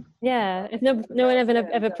yeah, if no one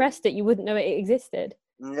ever pressed it, you wouldn't know it existed.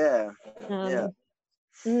 Yeah.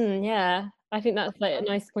 I think that's like a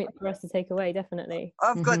nice point for us to take away, definitely.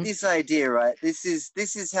 I've got this idea, right? This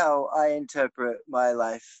is how I interpret my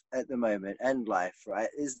life at the moment, and life, right?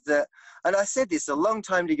 Is that, and I said this a long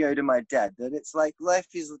time ago to my dad, that it's like life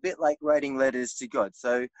is a bit like writing letters to God.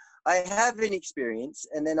 So I have an experience,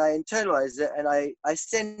 and then I internalize it, and I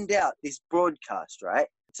send out this broadcast, right?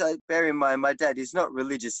 So bear in mind, my dad is not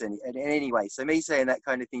religious in any way. So me saying that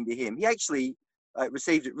kind of thing to him, he actually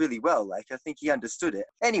received it really well. Like, I think he understood it.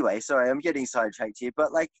 Anyway, sorry, I'm getting sidetracked here.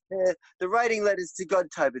 But like the writing letters to God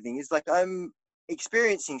type of thing is like, I'm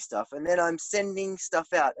experiencing stuff, and then I'm sending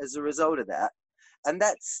stuff out as a result of that. And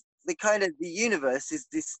that's the universe is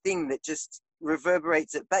this thing that just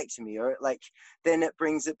reverberates it back to me, or then it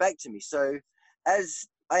brings it back to me. So as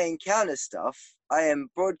I encounter stuff, I am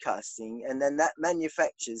broadcasting, and then that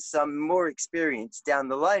manufactures some more experience down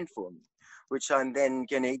the line for me, which I'm then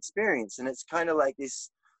going to experience. And it's kind of like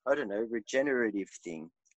this, I don't know, regenerative thing.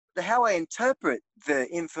 How I interpret the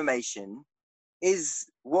information is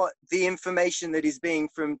what the information that is being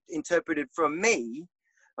interpreted from me.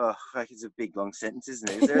 Oh, it's a big long sentence, isn't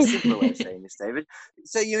it? Is there a simpler way of saying this, David?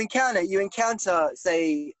 So you encounter,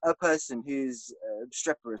 say, a person who's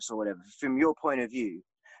obstreperous or whatever from your point of view,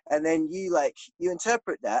 and then you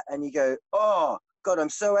interpret that, and you go, oh God, I'm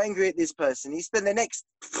so angry at this person. You spend the next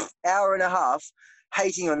hour and a half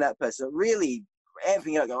hating on that person, really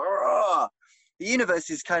amping it up, going, oh. The universe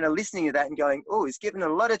is kind of listening to that and going, oh, it's given a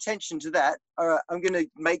lot of attention to that. All right, I'm going to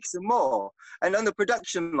make some more. And on the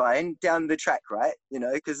production line down the track, right,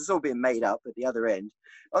 because it's all being made up at the other end.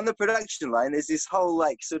 On the production line, there's this whole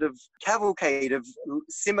sort of cavalcade of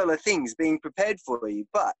similar things being prepared for you.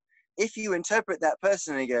 But if you interpret that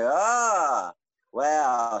person and go,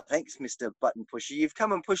 wow, thanks, Mr. Button Pusher. You've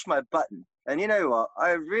come and pushed my button. And you know what?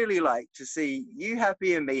 I really like to see you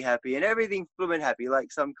happy and me happy and everything blooming happy,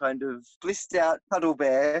 like some kind of blissed out cuddle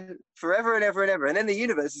bear forever and ever and ever. And then the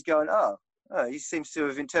universe is going, oh, he seems to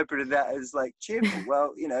have interpreted that as cheerful.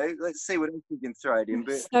 Well, let's see what else we can throw it in.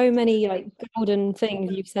 But so many golden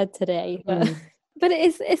things you've said today. But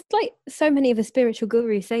it's like so many of the spiritual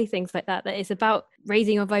gurus say things like that it's about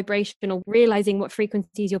raising your vibration or realizing what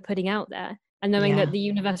frequencies you're putting out there. and knowing that the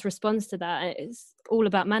universe responds to that. It's all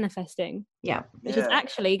about manifesting. Which is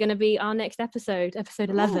actually going to be our next episode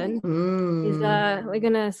 11. Is we're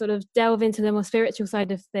going to sort of delve into the more spiritual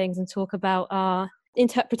side of things and talk about our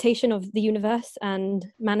interpretation of the universe and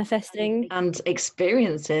manifesting and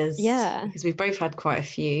experiences. Because we've both had quite a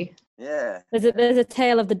few. There's a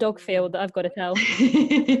tale of the dog field that I've got to tell.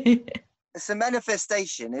 So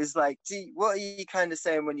manifestation is like, what are you kind of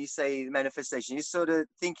saying when you say manifestation? You're sort of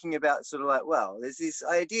thinking about sort of like, well, there's this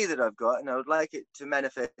idea that I've got and I would like it to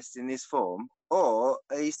manifest in this form. Or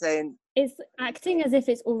are you saying... It's acting as if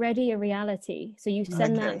it's already a reality. So you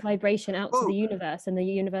send that vibration out to the universe and the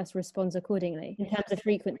universe responds accordingly in terms of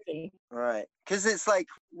frequency. Right. Because it's like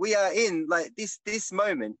we are in like this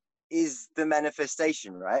moment is the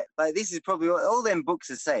manifestation, right? Like this is probably what all them books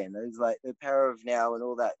are saying. There's like The Power of Now and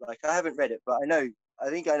all that. Like I haven't read it, but I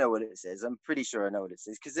think I know what it says. I'm pretty sure I know what it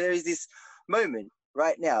says, because there is this moment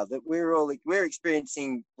right now that we're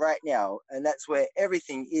experiencing right now, and that's where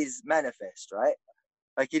everything is manifest, right?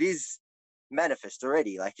 Like it is manifest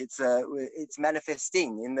already. Like it's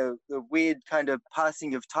manifesting in the weird kind of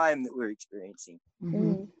passing of time that we're experiencing.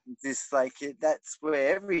 This like that's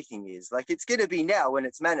where everything is. Like it's gonna be now when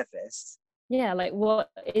it's manifest. Yeah, like what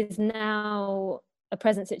is now a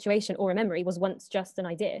present situation or a memory was once just an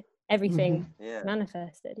idea. Everything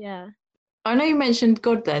manifested. I know you mentioned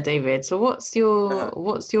God there, David. So what's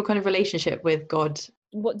your kind of relationship with God?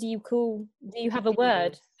 What do you have a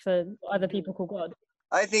word for what other people call God?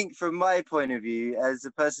 I think from my point of view, as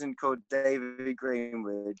a person called David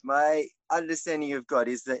Greenwood, my understanding of God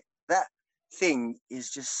is that thing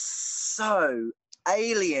is just so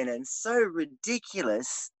alien and so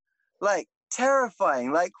ridiculous, like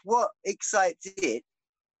terrifying. Like what excites it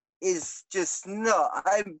is just not.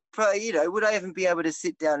 Would I even be able to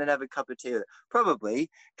sit down and have a cup of tea with it? Probably,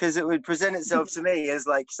 because it would present itself to me as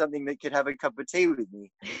like something that could have a cup of tea with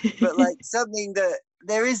me. But like something that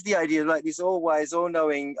there is the idea of like this all-wise,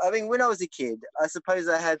 all-knowing. I mean, when I was a kid, I suppose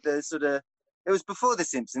I had the sort of, it was before The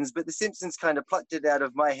Simpsons, but The Simpsons kind of plucked it out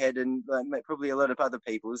of my head and probably a lot of other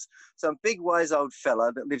people's. Some big wise old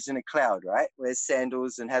fella that lives in a cloud, right? Wears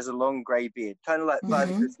sandals and has a long grey beard, kind of like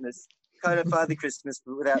Father Christmas. Kind of Father Christmas,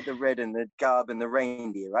 but without the red and the garb and the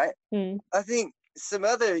reindeer, right? I think some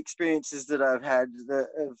other experiences that I've had that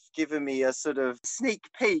have given me a sort of sneak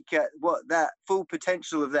peek at what that full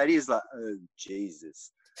potential of that is, like, oh,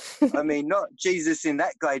 Jesus. I mean, not Jesus in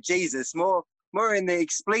that guy, Jesus, more in the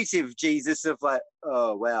expletive Jesus of like,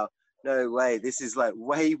 oh, wow, no way. This is like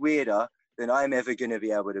way weirder than I'm ever going to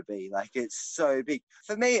be able to be. Like, it's so big.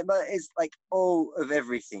 For me, it's like all of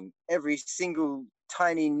everything, every single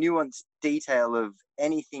tiny nuanced detail of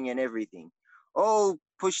anything and everything, all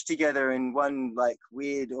pushed together in one like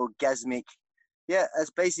weird orgasmic. Yeah, that's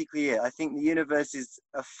basically it. I think the universe is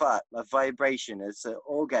a fart, a vibration. It's an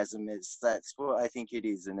orgasm. That's what I think it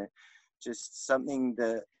is, and it just something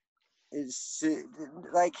that is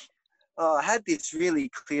like. Oh, I had this really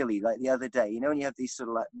clearly like the other day, when you have these sort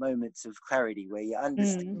of like moments of clarity where you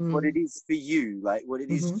understand what it is for you, like what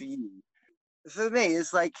it is for you. For me,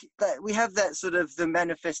 it's like that we have that sort of the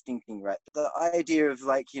manifesting thing, right? The idea of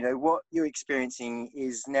like, what you're experiencing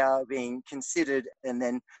is now being considered and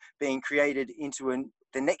then being created into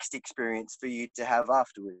the next experience for you to have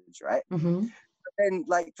afterwards, right? And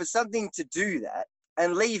like for something to do that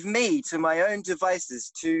and leave me to my own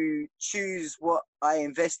devices to choose what I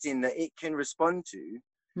invest in that it can respond to,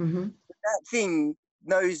 that thing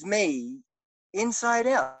knows me inside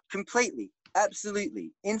out completely.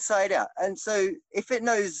 Absolutely, inside out. And so if it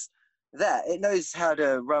knows that, it knows how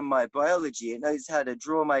to run my biology, it knows how to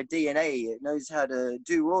draw my DNA, it knows how to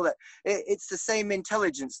do all that. It's the same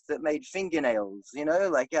intelligence that made fingernails,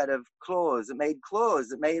 like out of claws. It made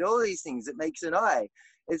claws, it made all these things, it makes an eye.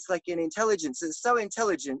 It's like an intelligence. It's so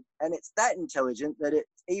intelligent, and it's that intelligent that it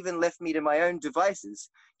even left me to my own devices,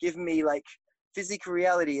 giving me like physical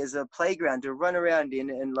reality as a playground to run around in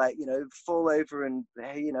and like, fall over and,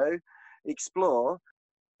 explore,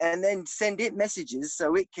 and then send it messages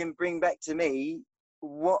so it can bring back to me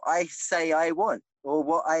what I say I want or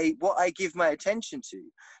what I give my attention to.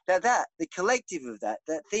 Now the collective of that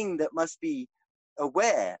thing that must be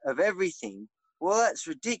aware of everything, well, that's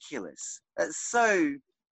ridiculous. That's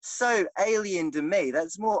so alien to me.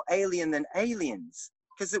 That's more alien than aliens,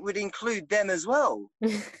 because it would include them as well.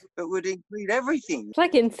 It would include everything. It's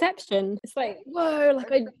like Inception. It's like, whoa,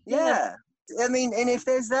 like yeah. I mean, and if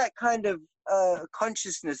there's that kind of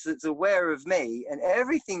consciousness that's aware of me and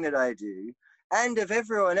everything that I do, and of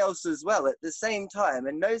everyone else as well at the same time,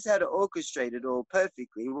 and knows how to orchestrate it all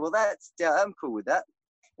perfectly, well, I'm cool with that.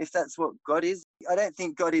 if that's what God is. I don't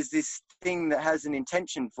think God is this thing that has an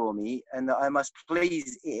intention for me and that I must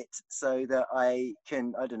please it so that I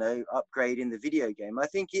can, I don't know, upgrade in the video game. I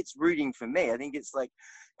think it's rooting for me. I think it's like,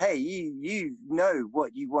 hey, you know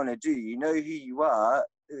what you want to do. You know who you are.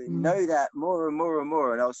 Know that more and more and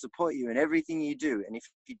more, and I'll support you in everything you do. And if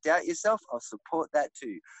you doubt yourself, I'll support that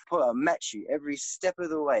too. I'll match you every step of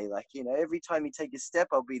the way. Like, you know, every time you take a step,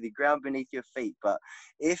 I'll be the ground beneath your feet. But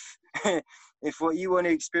if if what you want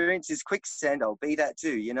to experience is quicksand, I'll be that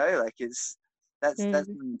too. You know, like that's the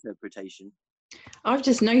interpretation. I've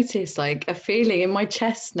just noticed like a feeling in my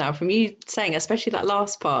chest now from you saying, especially that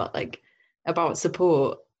last part, like about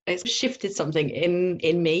support. It's shifted something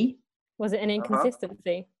in me. Was it an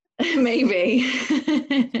inconsistency? Maybe.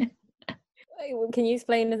 Can you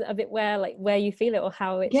explain a bit where you feel it or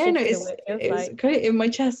how it yeah, no, it was kind of in my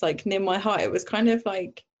chest, like near my heart. It was kind of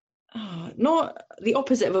like, not the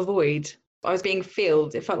opposite of a void. I was being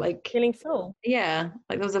filled. It felt like feeling full. Yeah,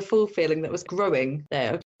 like there was a full feeling that was growing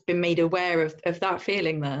there. I've been made aware of that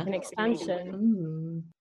feeling there. An expansion.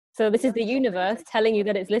 So this is the universe telling you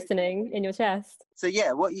that it's listening in your chest. So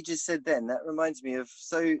yeah, what you just said then, that reminds me of,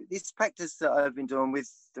 so this practice that I've been doing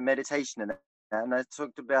with the meditation and I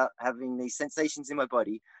talked about having these sensations in my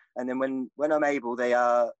body, and then when I'm able, they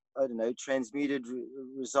are, I don't know, transmuted,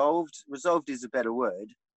 resolved. Resolved is a better word.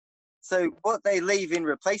 So what they leave in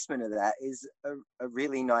replacement of that is a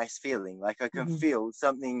really nice feeling. Like I can feel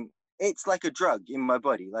something, it's like a drug in my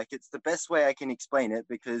body. Like it's the best way I can explain it,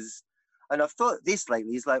 because, and I've thought this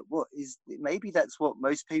lately, is like, maybe that's what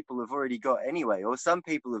most people have already got anyway, or some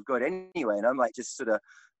people have got anyway. And I'm like just sort of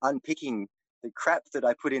unpicking the crap that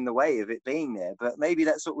I put in the way of it being there. But maybe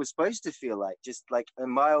that's what we're supposed to feel like, just like a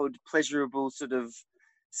mild, pleasurable sort of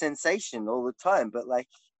sensation all the time. But like,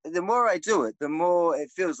 the more I do it, the more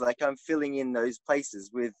it feels like I'm filling in those places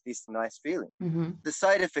with this nice feeling. The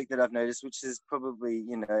side effect that I've noticed, which has probably,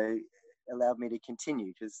 you know, allowed me to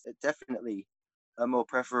continue, because it's definitely a more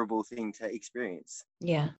preferable thing to experience.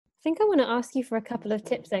 Yeah. I think I want to ask you for a couple of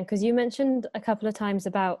tips then, because you mentioned a couple of times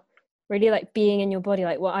about really like being in your body.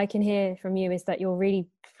 Like what I can hear from you is that you're really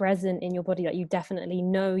present in your body, that you definitely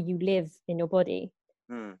know you live in your body.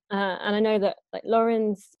 And I know that like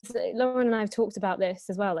Lauren and I have talked about this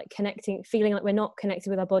as well, like connecting, feeling like we're not connected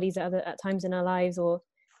with our bodies at times in our lives, or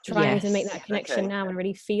trying to make that connection now and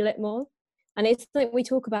really feel it more. And it's like we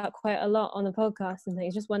talk about quite a lot on the podcast and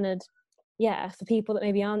things. Just wondered, for people that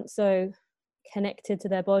maybe aren't so connected to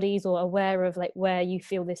their bodies or aware of like where you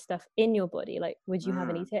feel this stuff in your body, like would you have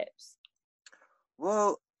any tips?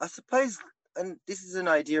 Well, I suppose, and this is an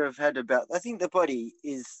idea I've had about, I think the body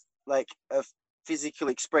is like a physical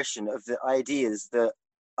expression of the ideas that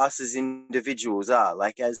us as individuals are,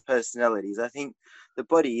 like as personalities. I think the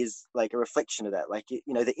body is like a reflection of that, like, you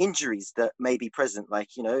know, the injuries that may be present,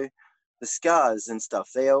 like, you know, the scars and stuff,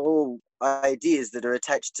 they are all ideas that are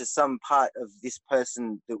attached to some part of this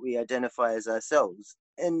person that we identify as ourselves.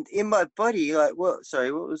 And in my body, like, what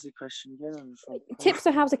was the question again? Tips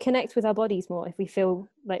on how to connect with our bodies more if we feel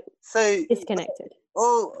like disconnected.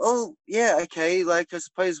 Yeah, okay. Like, I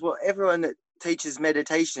suppose what everyone that teaches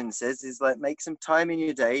meditation says is like, make some time in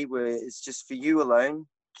your day where it's just for you alone.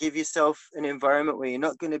 Give yourself an environment where you're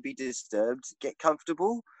not going to be disturbed. Get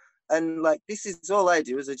comfortable. And like, this is all I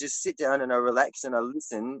do, is I just sit down and I relax and I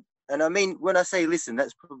listen. And I mean, when I say listen,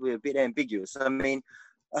 that's probably a bit ambiguous. I mean,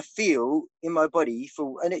 I feel in my body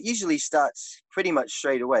and it usually starts pretty much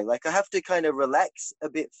straight away. Like I have to kind of relax a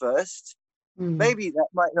bit first. Maybe that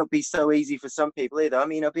might not be so easy for some people either. I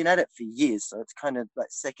mean, I've been at it for years, so it's kind of like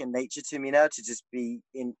second nature to me now to just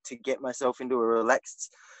to get myself into a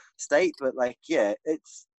relaxed state. But like, yeah,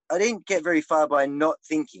 I didn't get very far by not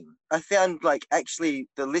thinking. I found like actually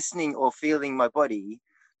the listening or feeling my body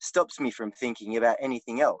stops me from thinking about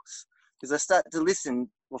anything else, because I start to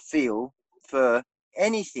listen or feel for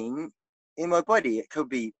anything in my body. It could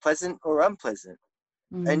be pleasant or unpleasant.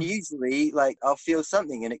 And usually like I'll feel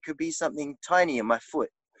something, and it could be something tiny in my foot,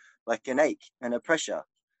 like an ache and a pressure.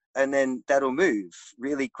 And then that'll move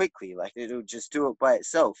really quickly. Like it'll just do it by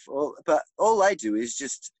itself. But all I do is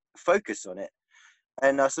just focus on it.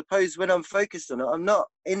 And I suppose when I'm focused on it, I'm not,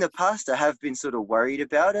 in the past, I have been sort of worried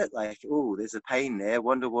about it. Like, oh, there's a pain there.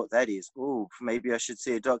 Wonder what that is. Oh, maybe I should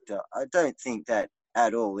see a doctor. I don't think that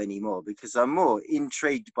at all anymore, because I'm more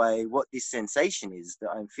intrigued by what this sensation is that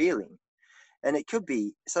I'm feeling. And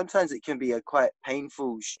sometimes it can be a quite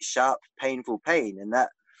painful, sharp, painful pain. And that,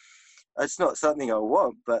 it's not something I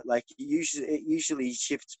want, but like it usually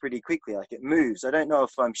shifts pretty quickly. Like it moves. I don't know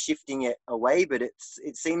if I'm shifting it away, but it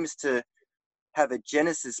seems to have a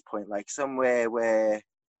genesis point, like somewhere where,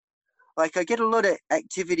 like I get a lot of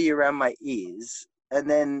activity around my ears, And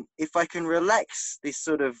then if I can relax this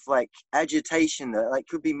sort of like agitation that like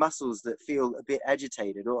could be muscles that feel a bit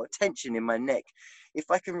agitated or tension in my neck, if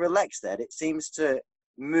I can relax that, it seems to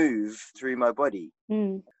move through my body.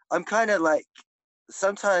 I'm kind of like,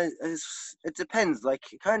 sometimes it depends, like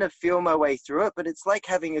kind of feel my way through it, but it's like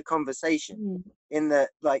having a conversation in that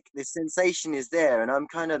like the sensation is there and I'm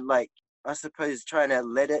kind of like, I suppose, trying to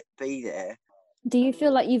let it be there. Do you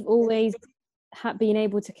feel like you've always been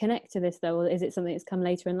able to connect to this though, or is it something that's come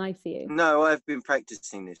later in life for you? No, I've been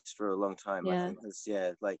practicing this for a long time. Yeah. I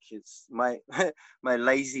think like it's my my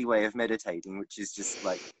lazy way of meditating, which is just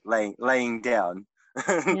like laying down.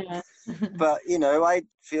 Yeah. But you know, I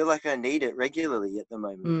feel like I need it regularly at the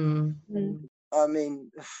moment. I mean,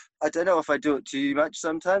 I don't know if I do it too much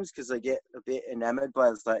sometimes because I get a bit enamored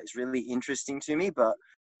by it's really interesting to me, but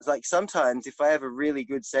it's like sometimes if I have a really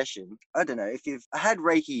good session, I don't know, I had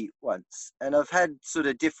Reiki once and I've had sort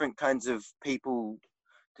of different kinds of people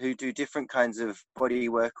who do different kinds of body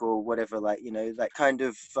work or whatever, like, you know, that kind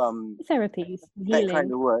of therapies, that healing.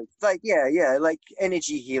 kind of work, like yeah, like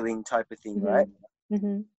energy healing type of thing, right?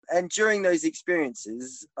 And during those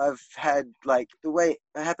experiences, I've had like, the way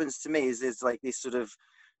it happens to me is there's like this sort of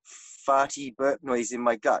farty burp noise in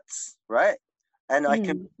my guts, right? And I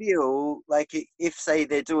can feel like if say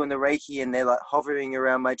they're doing the Reiki and they're like hovering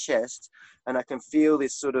around my chest, and I can feel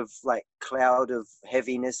this sort of like cloud of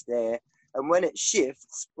heaviness there. And when it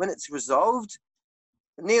shifts, when it's resolved,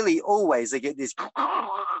 nearly always I get this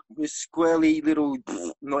squirrely little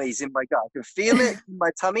noise in my gut. I can feel it in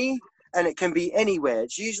my tummy, and it can be anywhere.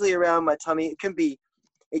 It's usually around my tummy. It can be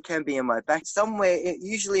in my back, somewhere,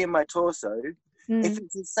 usually in my torso. If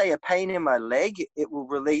it's, say, a pain in my leg, it will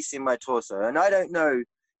release in my torso. And I don't know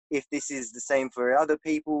if this is the same for other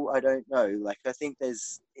people. I don't know. Like, I think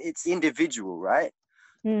it's individual, right?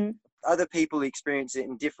 Other people experience it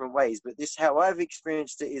in different ways, but how I've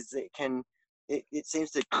experienced it is it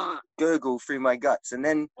seems to gurgle through my guts. And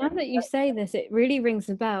then, now that you say this, it really rings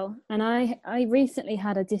a bell. And I recently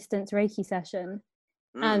had a distance Reiki session,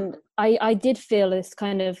 and I did feel this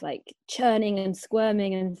kind of like churning and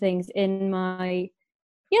squirming and things in my,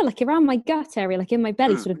 like around my gut area, like in my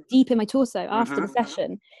belly, sort of deep in my torso after the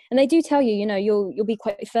session. And they do tell you, you know, you'll be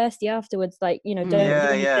quite thirsty afterwards, like, you know, don't do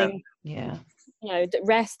anything. Yeah. You know,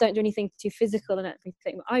 rest, don't do anything too physical and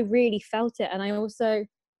everything. But I really felt it. And I also,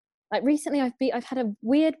 like, recently I've had a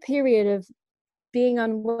weird period of being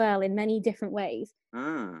unwell in many different ways.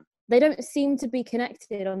 They don't seem to be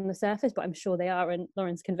connected on the surface, but I'm sure they are, and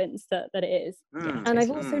Lauren's convinced that it is. And I've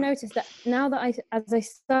also noticed that now that as I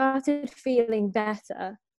started feeling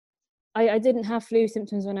better, I didn't have flu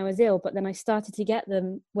symptoms when I was ill, but then I started to get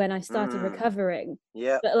them when I started recovering.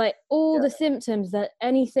 But like all the symptoms, that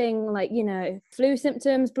anything like, you know, flu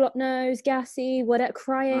symptoms, blocked nose, gassy, whatever,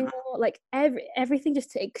 crying, like everything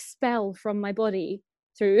just to expel from my body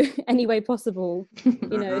through any way possible,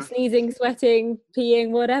 you know, sneezing, sweating, peeing,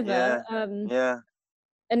 whatever. And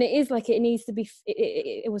it is like it needs to be,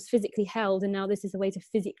 it was physically held, and now this is a way to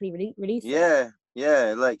physically release it.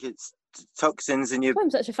 Like it's toxins in your... I'm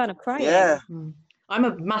such a fan of crying. I'm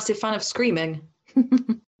a massive fan of screaming.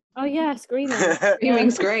 Oh yeah, screaming.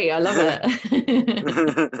 Screaming's great. I love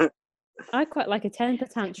it. I quite like a temper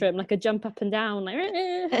tantrum, like a jump up and down, like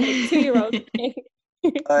 2-year-old.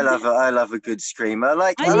 I love a good scream.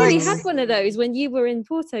 I nearly had one of those when you were in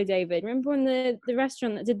Porto, David. Remember when the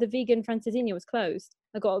restaurant that did the vegan francesinha was closed?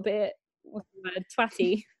 I got a bit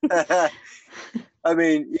twatty. I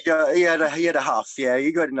mean, you had a huff. Yeah,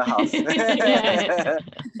 you got in a huff.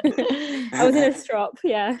 I was in a strop.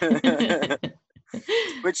 Yeah.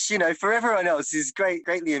 Which, you know, for everyone else is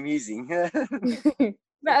greatly amusing.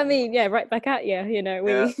 But I mean, yeah, right back at you. You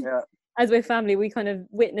know, as we're family, we kind of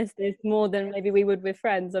witness this more than maybe we would with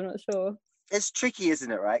friends. I'm not sure. It's tricky,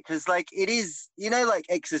 isn't it, right? Because like it is, you know, like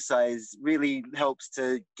exercise really helps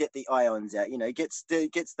to get the ions out, you know, gets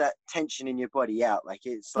that tension in your body out. Like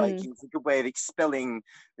it's like it's a good way of expelling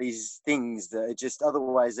these things that are just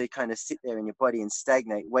otherwise they kind of sit there in your body and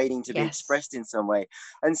stagnate, waiting to be expressed in some way.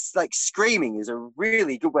 And like screaming is a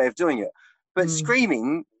really good way of doing it. But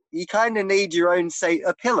screaming, you kind of need your own, say,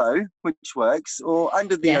 a pillow, which works, or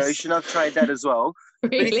under the ocean. I've tried that as well.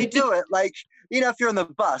 Really? But if you do it, like, you know, if you're on the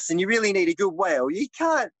bus and you really need a good wail, you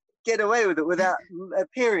can't get away with it without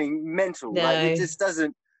appearing mental. No. Like, it just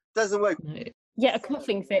doesn't work. No. Yeah, a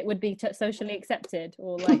coughing fit would be socially accepted,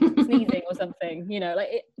 or like sneezing or something. You know,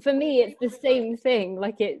 like for me, it's the same thing.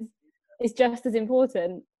 Like it's just as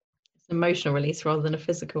important. Emotional release rather than a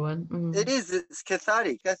physical one. It is. It's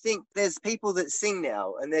cathartic. I think there's people that sing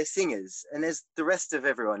now and they're singers, and there's the rest of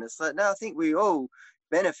everyone. It's like, no, I think we all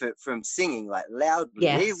benefit from singing like loudly.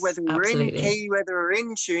 Yes, Whether we're in absolutely. key, whether we're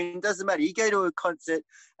in tune, doesn't matter. You go to a concert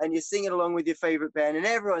and you're singing along with your favorite band and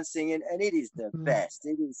everyone's singing, and it is the best.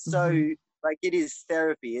 It is so like, it is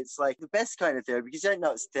therapy. It's like the best kind of therapy, because you don't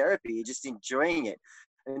know it's therapy, you're just enjoying it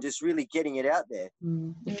and just really getting it out there.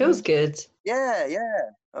 It feels good. Yeah.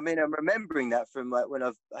 I mean, I'm remembering that from like when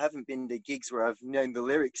I haven't been to gigs where I've known the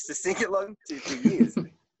lyrics to sing along to for years. I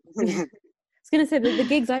was going to say that the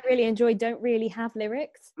gigs I really enjoy don't really have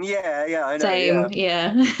lyrics. Yeah, I know. Same,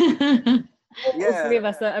 yeah. All three of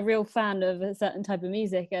us are a real fan of a certain type of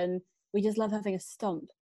music, and we just love having a stomp.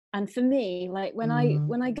 And for me, like when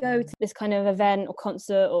I go to this kind of event or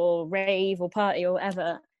concert or rave or party or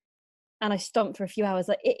whatever, and I stomp for a few hours,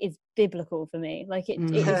 like it is biblical for me. Like it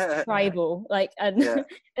is tribal. Like, and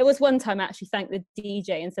there was one time I actually thanked the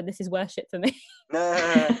DJ and said, "This is worship for me."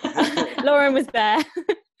 Lauren was there.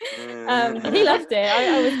 He loved it.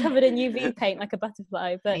 I was covered in UV paint like a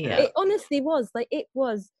butterfly, but it honestly was like, it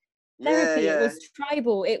was therapy. It was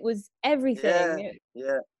tribal. It was everything.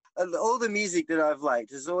 Yeah. All the music that I've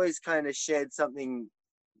liked has always kind of shared something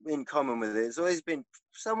in common with it. It's always been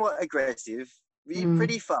somewhat aggressive,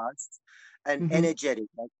 pretty fast, and energetic,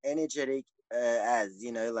 as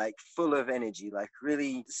you know, like full of energy, like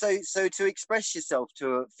really. So to express yourself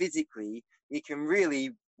physically, you can really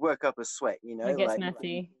work up a sweat. You know, it gets like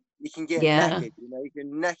messy. you can get knackered. You know, you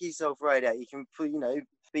can knack yourself right out. You can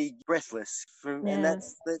be breathless and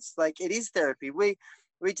that's like, it is therapy. We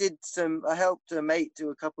did I helped a mate do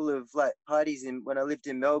a couple of like parties when I lived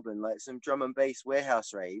in Melbourne, like some drum and bass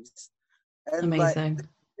warehouse raves. And amazing. like the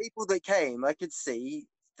people that came, I could see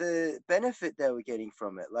the benefit they were getting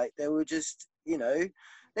from it. Like they were just,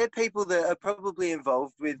 they're people that are probably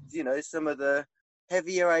involved with, some of the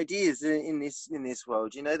heavier ideas in this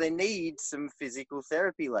world. They need some physical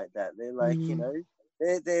therapy like that. They're like,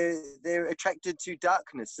 they're attracted to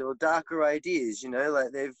darkness or darker ideas,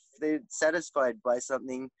 like they're satisfied by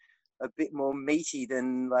something a bit more meaty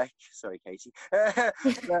than, like, sorry Katie, I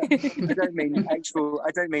don't mean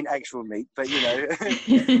actual meat, but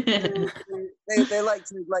they like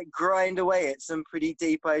to like grind away at some pretty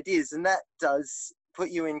deep ideas, and that does put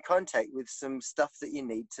you in contact with some stuff that you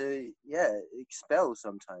need to expel.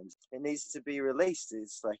 Sometimes it needs to be released.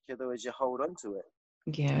 It's like, otherwise you hold on to it.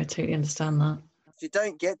 Yeah, I totally understand that. If you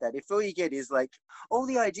don't get that, if all you get is like all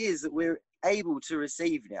the ideas that we're able to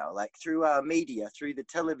receive now, like through our media, through the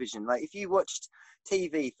television, like if you watched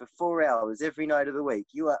TV for 4 hours every night of the week,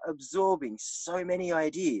 you are absorbing so many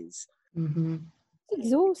ideas.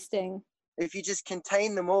 Exhausting. If you just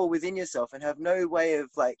contain them all within yourself and have no way of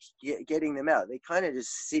like getting them out, they kind of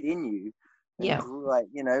just sit in you. Like,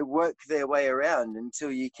 work their way around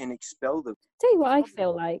until you can expel them. Tell you what I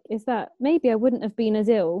feel like is that maybe I wouldn't have been as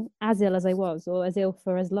ill as I was, or as ill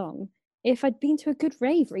for as long, if I'd been to a good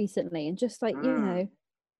rave recently and just like,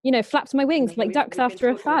 flapped my wings like ducks after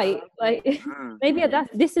a fight. Like maybe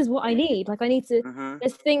this is what I need. Like I need to,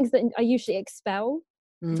 there's things that I usually expel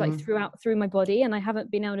like through my body, and I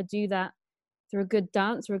haven't been able to do that through a good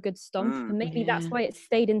dance or a good stomp, and maybe that's why it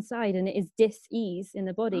stayed inside, and it is dis-ease in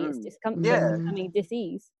the body. It's discomfort becoming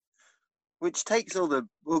dis-ease, which takes all the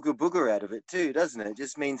ooga booger out of it too, doesn't it? It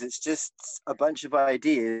just means it's just a bunch of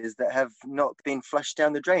ideas that have not been flushed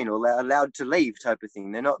down the drain or allowed to leave, type of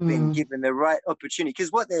thing. They're not been given the right opportunity,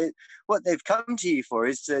 because what they've come to you for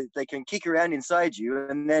is they can kick around inside you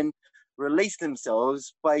and then release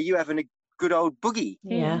themselves by you having a good old boogie.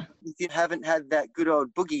 Yeah. If you haven't had that good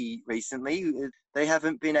old boogie recently, they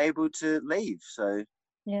haven't been able to leave. So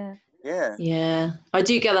yeah. I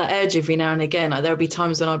do get that urge every now and again. Like there'll be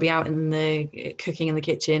times when I'll be out in the cooking in the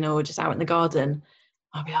kitchen or just out in the garden.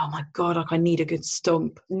 I'll be, oh my god, like I need a good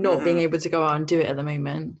stomp. Not being able to go out and do it at the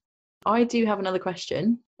moment. I do have another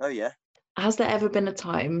question. Oh yeah. Has there ever been a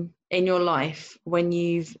time in your life when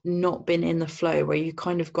you've not been in the flow, where you've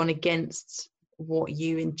kind of gone against what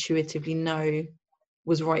you intuitively know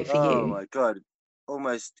was right for you? Oh my god,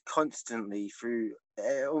 almost constantly through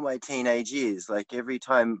all my teenage years. Like every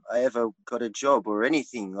time I ever got a job or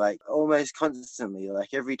anything, like almost constantly, like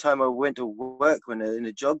every time I went to work in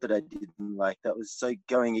a job that I didn't like, that was so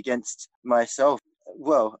going against myself.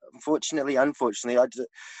 Well, unfortunately, I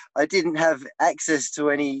didn't have access to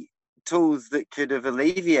any tools that could have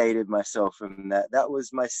alleviated myself from that. That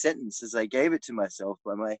was my sentence as I gave it to myself,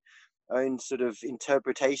 by my own sort of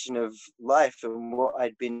interpretation of life and what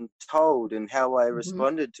I'd been told and how I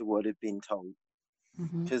responded to what had been told.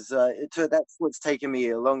 Because that's what's taken me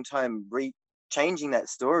a long time changing that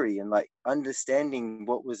story and like understanding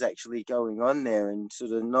what was actually going on there, and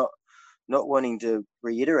sort of not wanting to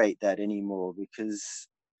reiterate that anymore, because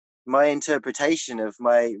my interpretation of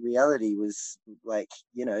my reality was like,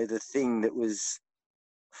 you know, the thing that was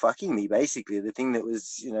fucking me, basically, the thing that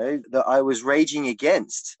was, you know, that I was raging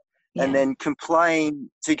against, and then complying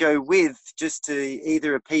to go with, just to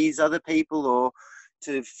either appease other people or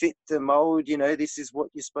to fit the mold. You know, this is what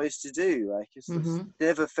you're supposed to do. Like, it's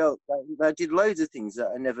never felt like, I did loads of things that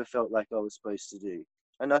I never felt like I was supposed to do,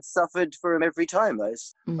 and I suffered for them every time.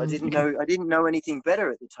 I didn't know anything better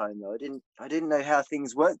at the time, though. I didn't know how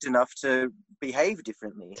things worked enough to behave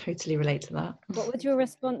differently. Totally relate to that. What would your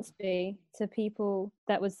response be to people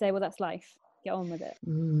that would say, well, that's life, get on with it?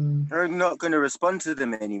 I'm not going to respond to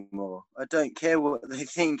them anymore. I don't care what they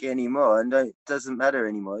think anymore, and it doesn't matter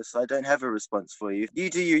anymore. So I don't have a response for you.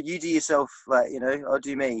 You do yourself. Like, you know, I'll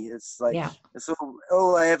do me. It's like, it's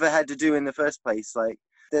all I ever had to do in the first place. Like,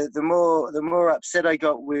 the more upset I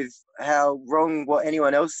got with how wrong what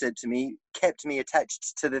anyone else said to me kept me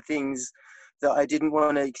attached to the things that I didn't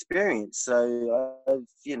want to experience. So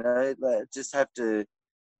you know, like, just have to,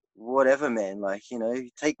 whatever, man. Like, you know,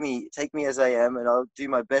 take me as I am, and I'll do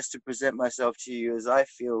my best to present myself to you as I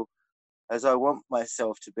feel, as I want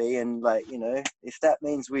myself to be. And, like, you know, if that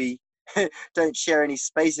means we don't share any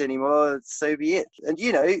space anymore, so be it. And,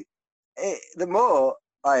 you know, the more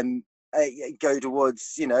I go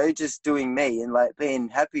towards, you know, just doing me and, like, being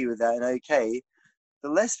happy with that and okay, the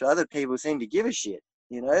less other people seem to give a shit.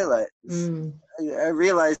 You know, like, I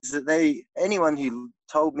realized that anyone who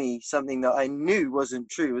told me something that I knew wasn't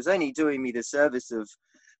true was only doing me the service of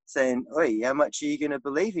saying, "Oi, how much are you going to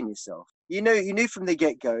believe in yourself?" You knew from the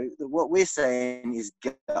get-go that what we're saying is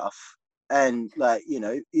guff, and, like, you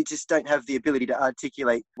know, you just don't have the ability to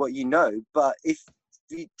articulate what you know. But if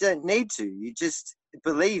you don't need to, you just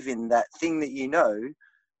believe in that thing that you know.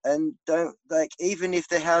 And don't, like, even if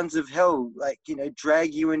the hounds of hell, like, you know,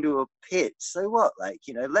 drag you into a pit, so what? Like,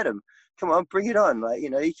 you know, let them. Come on, bring it on. Like, you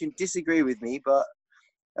know, you can disagree with me, but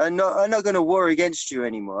I'm not going to war against you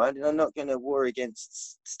anymore. I'm not going to war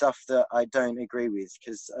against stuff that I don't agree with,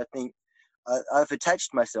 because I think I've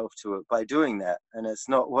attached myself to it by doing that, and it's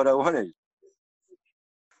not what I wanted.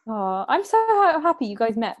 Oh, I'm so happy you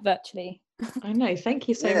guys met virtually. I know. Thank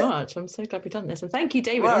you so much. I'm so glad we've done this. And thank you,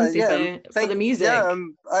 David, honestly, for the music. Yeah,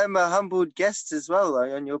 I'm a humbled guest as well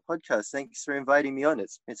on your podcast. Thanks for inviting me on.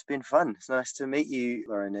 It's been fun. It's nice to meet you,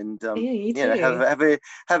 Lauren. And you too. Have a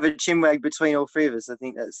chinwag between all three of us. I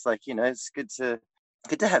think that's, like, you know, it's good to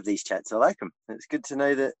have these chats. I like them. It's good to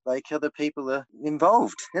know that, like, other people are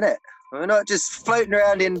involved, isn't it? We're not just floating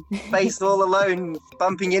around in space all alone,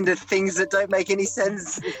 bumping into things that don't make any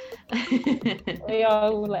sense. We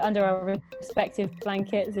are all, like, under our respective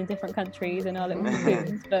blankets in different countries in our little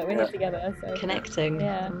cocoons, but we're here together. So connecting.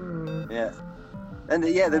 Yeah. Yeah. And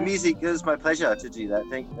the music, it was my pleasure to do that.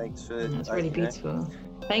 Thanks for. That's really beautiful.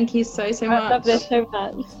 Thank you so much. I love this so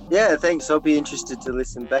much. Yeah, thanks. I'll be interested to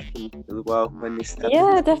listen back in a little while when this happens.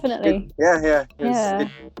 Yeah, definitely. Yeah.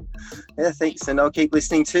 Yeah, thanks. And I'll keep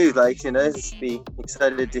listening too. Like, you know, just be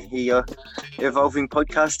excited to hear your evolving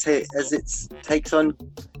podcast as it takes on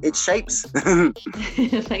its shapes.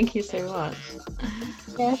 Thank you so much.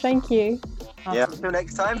 Yeah, thank you. Yeah, until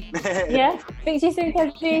next time. Yeah, speak to you soon,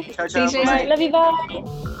 Kirsty. Ciao. Bye. Love you,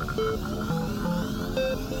 bye.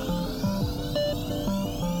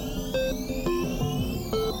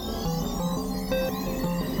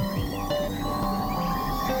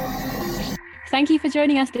 Thank you for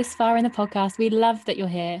joining us this far in the podcast. We love that you're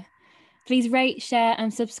here. Please rate, share,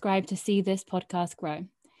 and subscribe to see this podcast grow.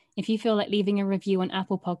 If you feel like leaving a review on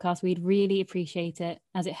Apple Podcasts, we'd really appreciate it,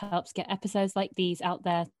 as it helps get episodes like these out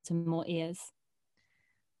there to more ears.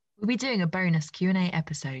 We'll be doing a bonus Q&A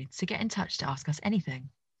episode, so get in touch to ask us anything.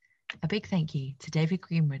 A big thank you to David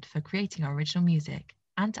Greenwood for creating our original music,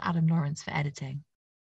 and to Adam Lawrence for editing.